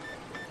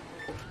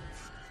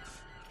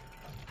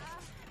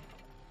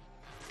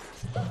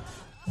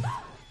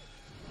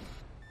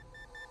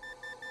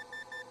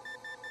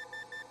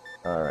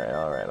 All right.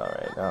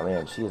 Oh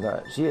man, she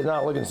is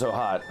not looking so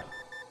hot.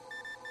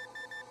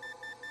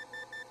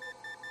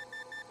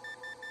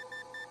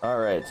 All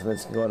right, so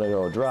let's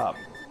go drop.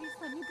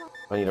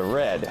 I need a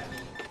red.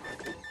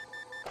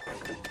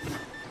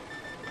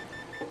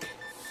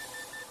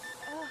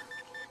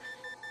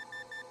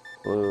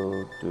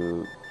 Blue.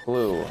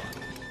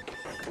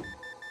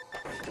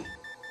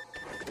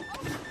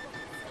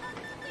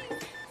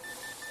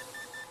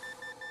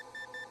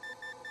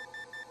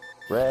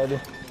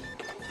 Red.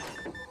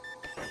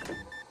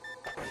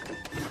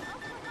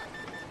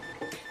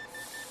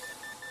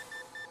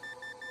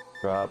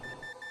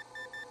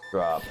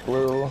 Drop.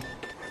 Blue.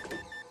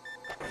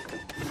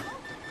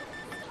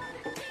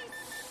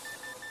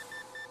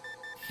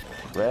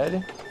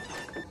 Red.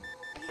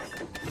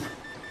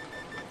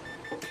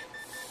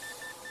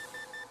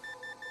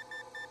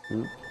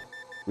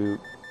 Boop.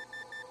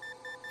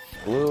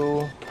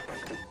 Blue. I'm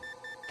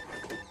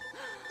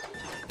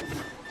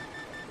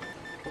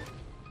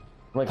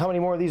like, how many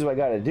more of these do I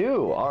gotta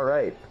do? All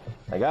right,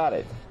 I got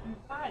it. You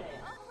got it.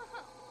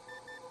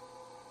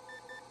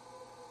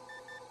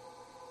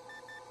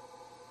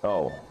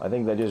 Oh, I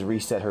think that just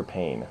reset her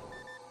pain.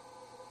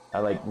 I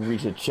like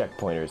reached a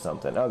checkpoint or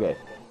something. Okay,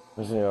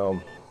 just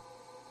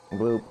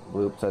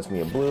bloop. So that's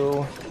me a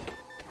blue.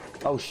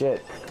 Oh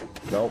shit.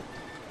 Nope.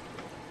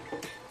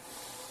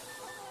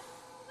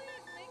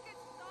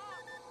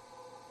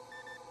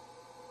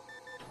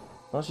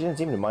 Well, she didn't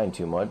seem to mind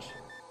too much.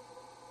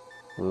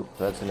 Bloop.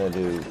 So that's gonna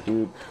do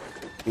doop.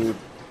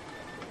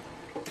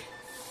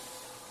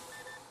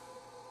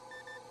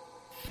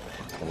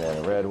 And then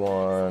a red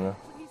one.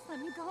 Please let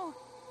me go.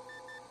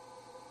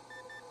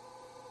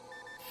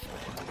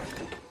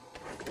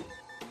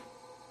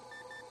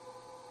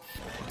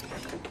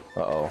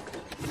 Uh-oh.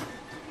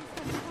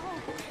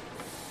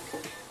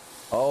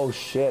 Oh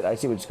shit, I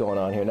see what's going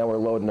on here. Now we're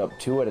loading up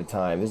two at a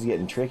time. This is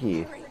getting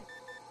tricky.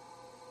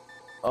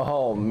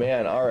 Oh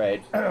man,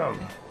 alright.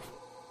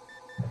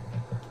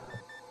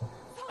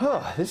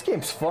 Huh, this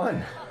game's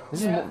fun.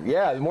 This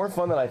is more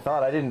fun than I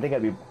thought. I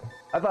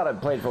thought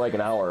I'd played for like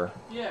an hour.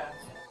 Yeah.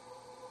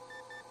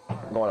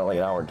 Going on like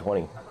an hour and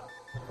 20.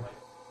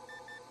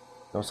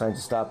 No signs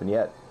of stopping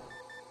yet.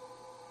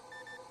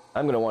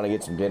 I'm gonna want to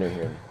get some dinner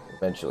here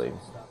eventually.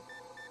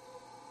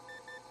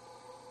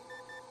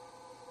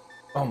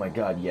 Oh my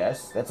god,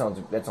 yes. That sounds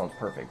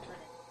perfect.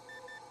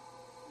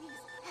 Please,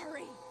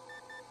 hurry.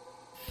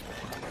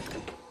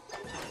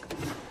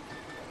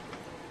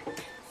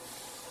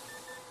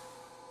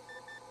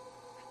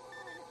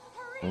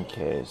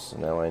 Okay, so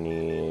now I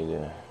need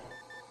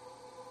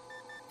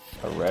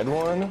a red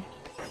one.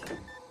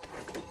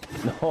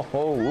 No,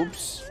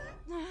 whoops.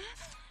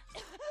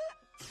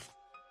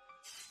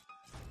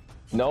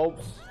 Nope.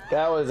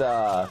 That was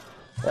a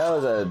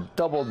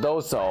double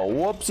dose of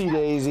whoopsie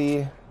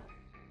daisy.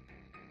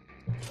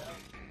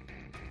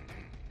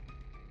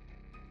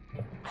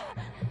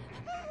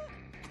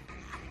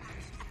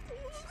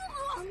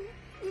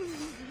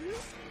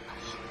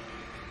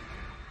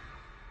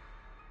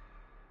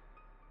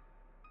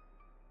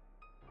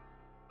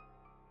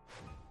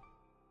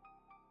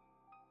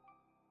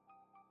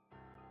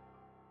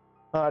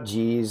 Ah,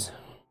 geez.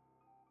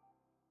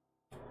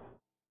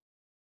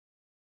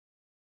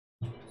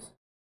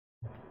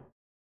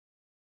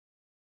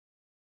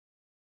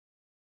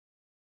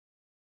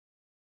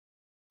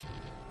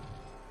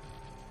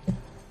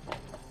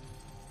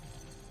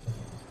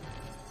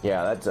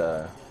 Yeah, that's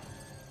a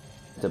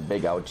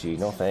big ouchie.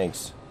 No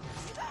thanks.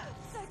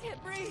 I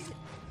can't breathe.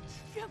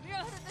 Get me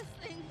out of this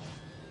thing.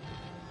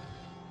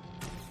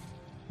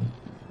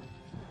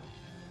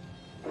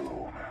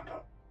 Hello,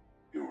 Amanda.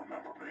 You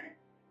remember me?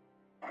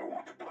 I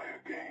want to play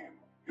a game.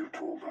 You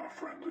told our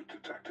friendly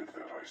detective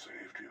that I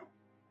saved you,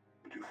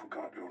 but you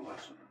forgot your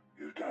lesson.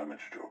 You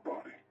damaged your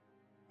body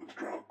with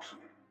drugs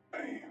and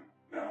pain.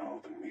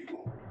 Now the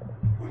needle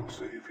will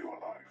save your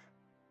life.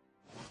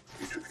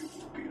 Each of you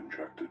will be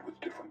injected with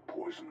different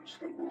poisons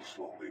that will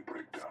slowly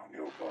break down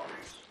your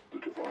bodies. The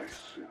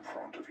device in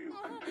front of you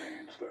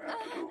contains the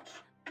antidotes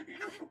to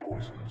each of the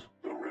poisons.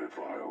 The red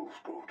vials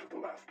go to the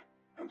left,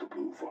 and the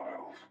blue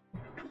vials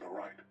to the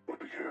right.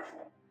 But be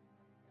careful.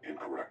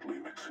 Incorrectly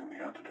mixing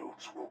the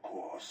antidotes will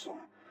cause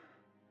some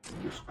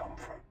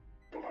discomfort.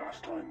 The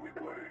last time we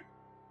played,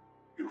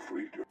 you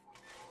freed your...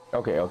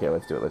 Okay,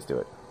 let's do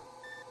it.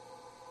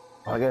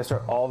 Oh, I gotta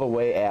start all the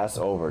way ass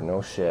over.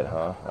 No shit,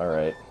 huh?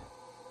 Alright.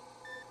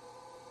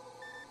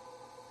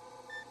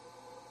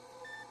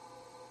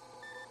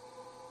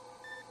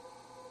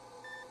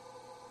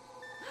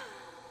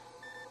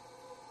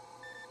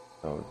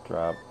 So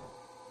drop,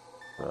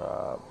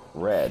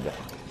 red.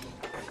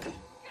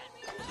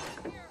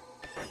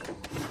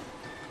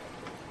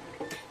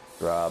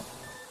 Drop,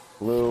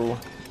 blue.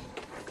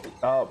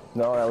 Oh,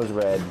 no, that was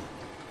red.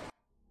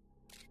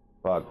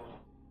 Fuck.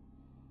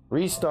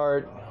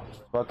 Restart.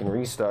 Fucking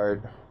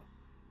restart.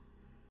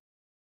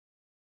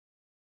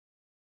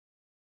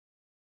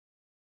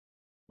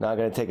 Not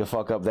gonna take a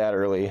fuck up that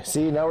early.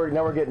 See, now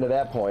we're getting to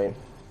that point.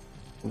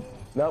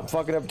 Nope,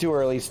 fucking up too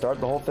early. Start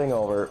the whole thing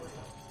over.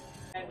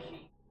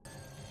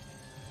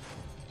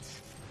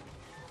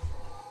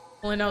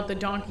 Pulling out the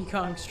Donkey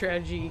Kong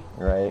strategy.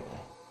 Right.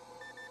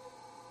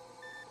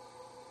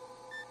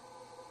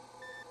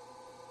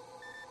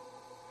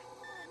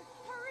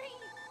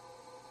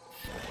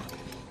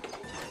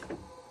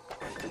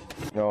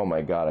 Oh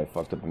my god, I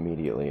fucked up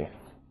immediately.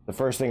 The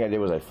first thing I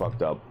did was I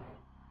fucked up.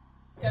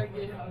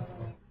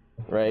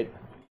 Right?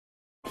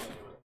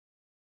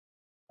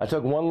 I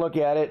took one look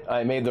at it,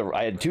 I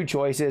had two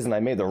choices and I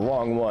made the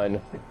wrong one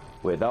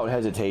without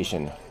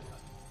hesitation.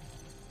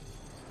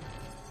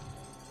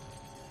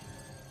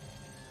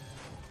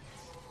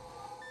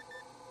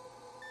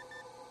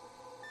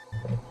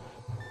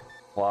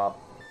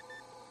 Plop.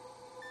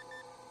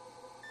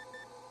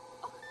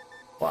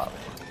 Plop.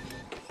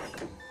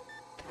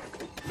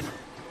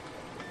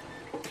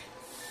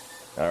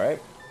 Alright.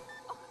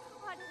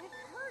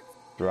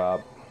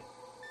 Drop.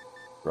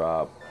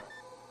 Drop.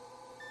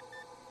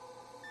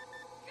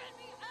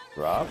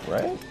 Drop,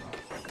 right?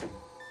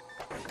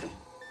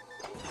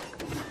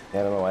 Yeah,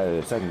 I don't know why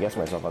I second guess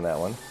myself on that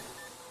one.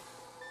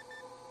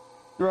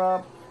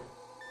 Drop.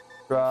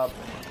 Drop.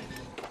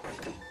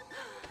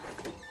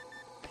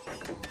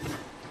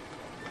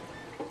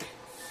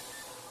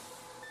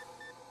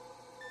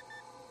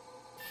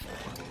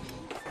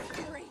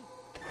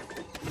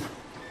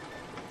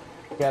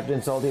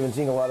 Captain Salty, been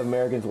seeing a lot of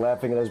Americans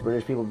laughing at us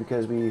British people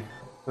because we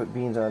put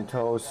beans on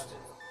toast.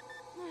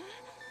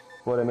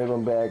 But I made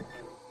one back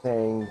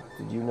saying,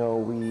 did you know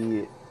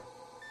we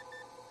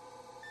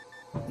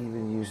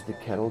even use the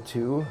kettle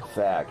too?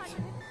 Fact.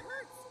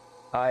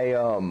 I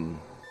don't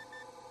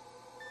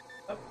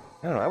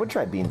know, I would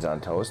try beans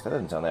on toast. That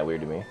doesn't sound that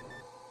weird to me.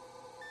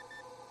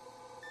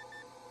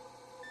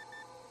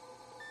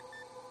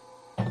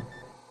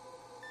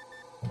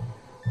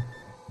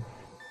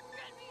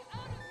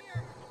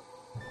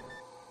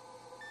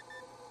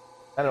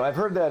 I don't know, I've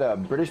heard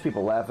that British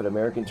people laugh at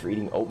Americans for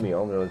eating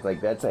oatmeal, and they're like,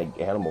 that's like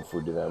animal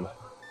food to them.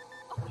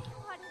 Oh God, it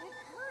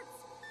hurts.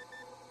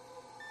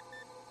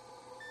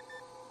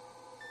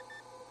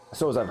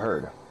 So as I've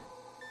heard.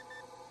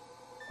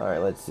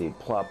 Alright, let's see.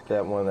 Plop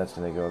that one, that's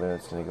gonna go there,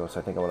 that's gonna go. So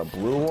I think I want a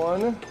blue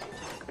one.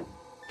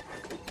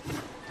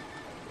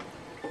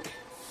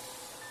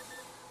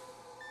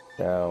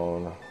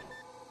 Down.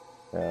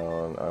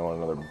 Down. I want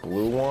another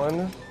blue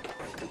one.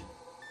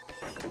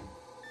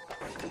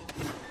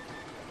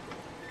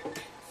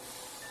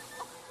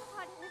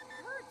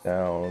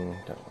 Down,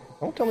 down.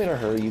 Don't tell me to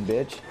hurry, you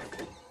bitch.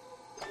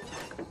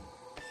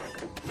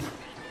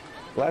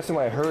 Last time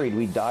I hurried,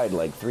 we died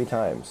like 3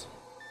 times.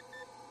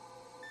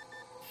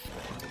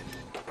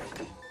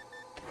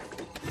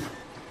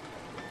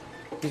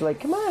 He's like,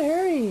 come on,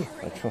 hurry.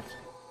 I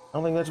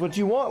don't think that's what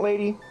you want,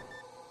 lady.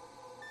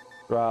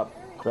 Drop,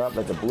 drop,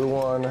 that's a blue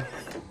one.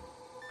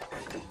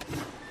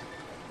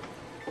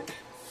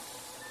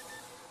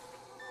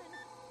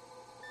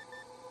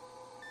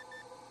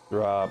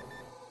 Drop.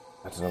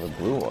 That's another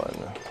blue one.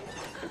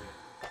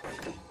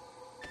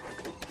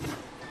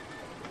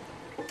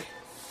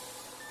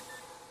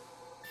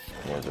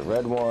 There's a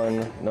red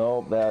one.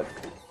 Nope, that...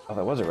 Oh,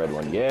 that was a red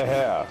one.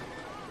 Yeah!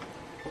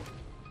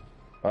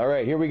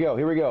 Alright, here we go,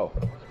 here we go.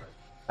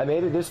 I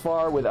made it this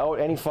far without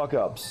any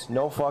fuck-ups.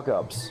 No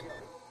fuck-ups.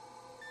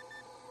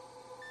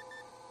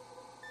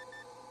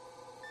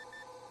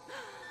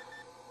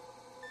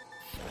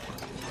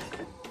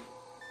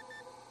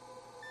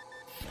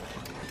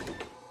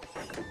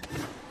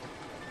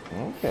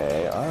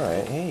 Okay,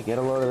 alright. Hey, get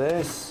a load of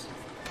this.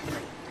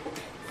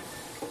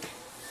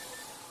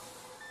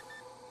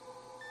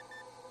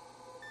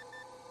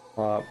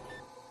 Plop.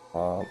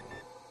 Plop.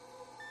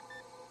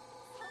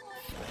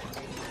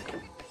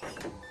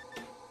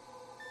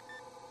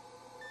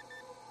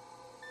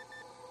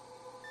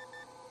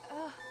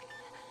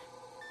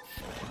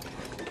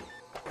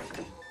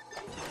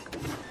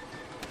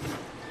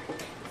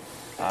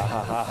 Ah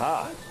ha ha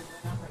ha.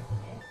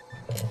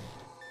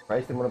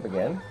 Priced one up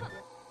again?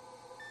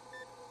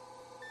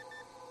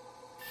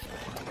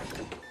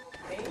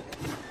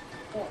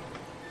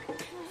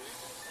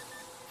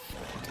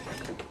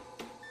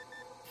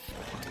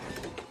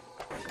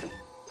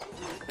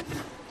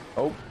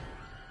 Oh.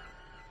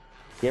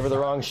 Gave her the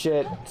wrong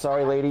shit.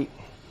 Sorry, lady.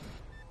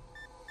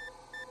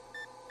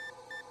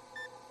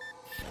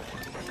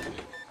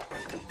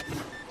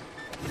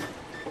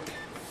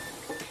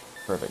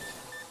 Perfect.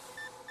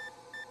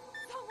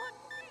 Someone,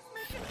 please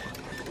make it.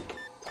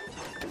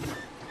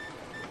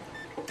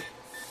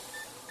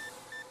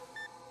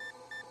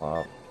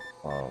 Wow.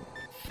 Wow.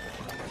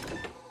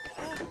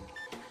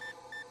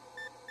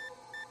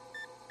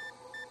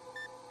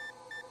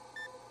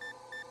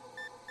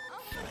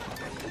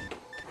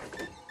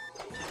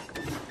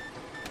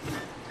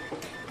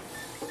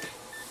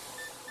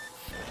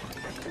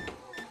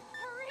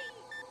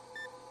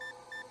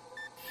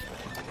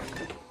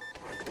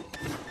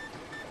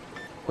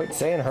 Quit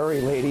saying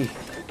hurry, lady.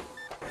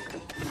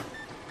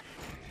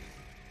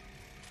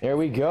 There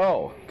we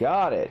go.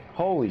 Got it.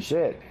 Holy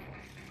shit.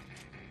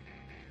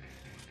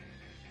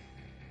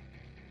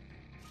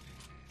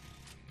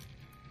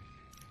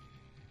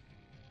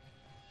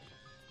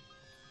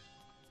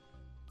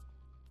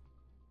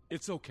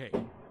 It's okay.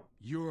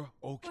 You're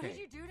okay. What did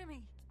you do to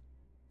me?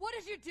 What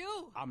did you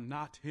do? I'm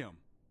not him.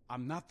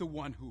 I'm not the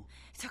one who...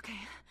 It's okay.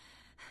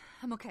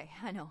 I'm okay,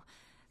 I know.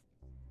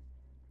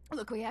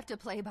 Look, we have to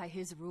play by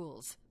his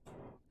rules.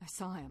 I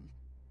saw him.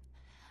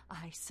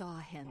 I saw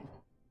him.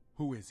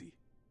 Who is he?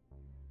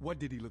 What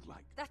did he look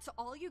like? That's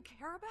all you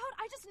care about?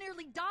 I just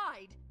nearly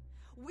died.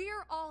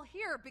 We're all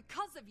here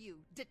because of you,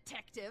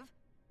 detective.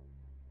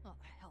 Oh,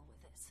 hell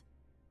with this.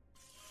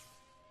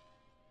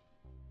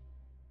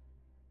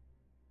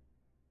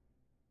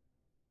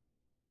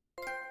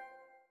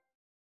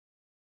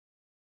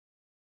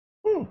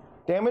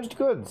 Damaged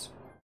goods.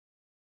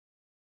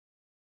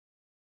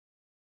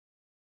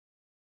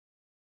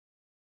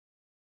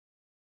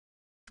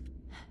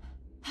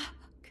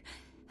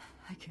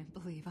 I can't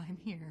believe I'm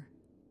here.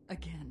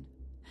 Again.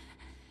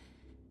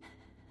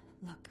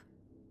 Look,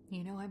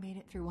 you know I made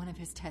it through one of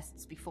his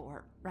tests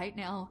before. Right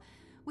now,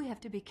 we have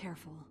to be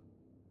careful.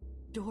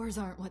 Doors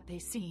aren't what they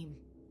seem.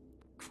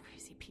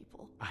 Crazy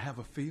people. I have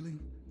a feeling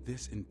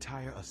this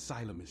entire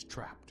asylum is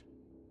trapped.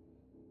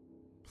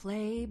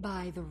 Play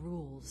by the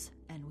rules,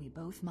 and we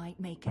both might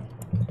make it.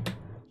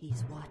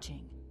 He's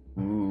watching.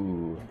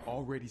 Ooh.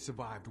 Already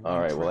survived one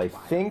Alright, well I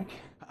trap fire. think...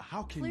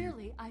 How can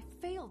Clearly, I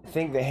failed. I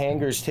think the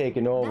hangar's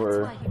taken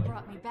over. That's why he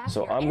brought me back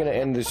So here. I'm gonna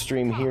And end the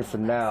stream here for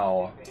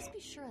now. Just be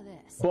sure of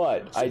this.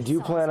 But I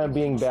do plan on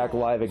being back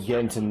live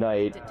again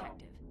tonight.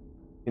 Detective.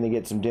 Gonna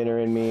get some dinner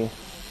in me.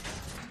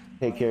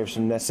 Take care of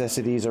some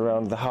necessities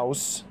around the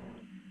house.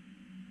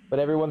 But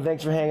everyone,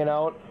 thanks for hanging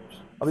out.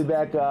 I'll be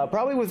back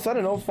probably with, I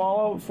don't know,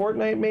 Fallout,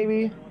 Fortnite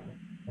maybe?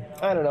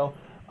 I don't know.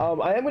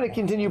 I am going to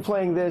continue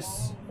playing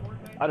this,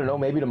 I don't know,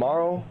 maybe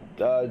tomorrow,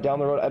 down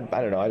the road.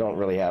 I don't know, I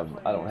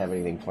don't have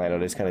anything planned. I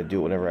just kind of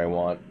do it whenever I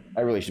want.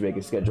 I really should make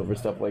a schedule for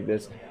stuff like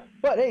this.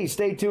 But hey,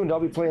 stay tuned. I'll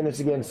be playing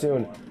this again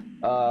soon.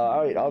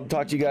 Alright, I'll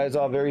talk to you guys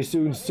all very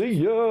soon. See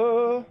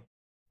ya!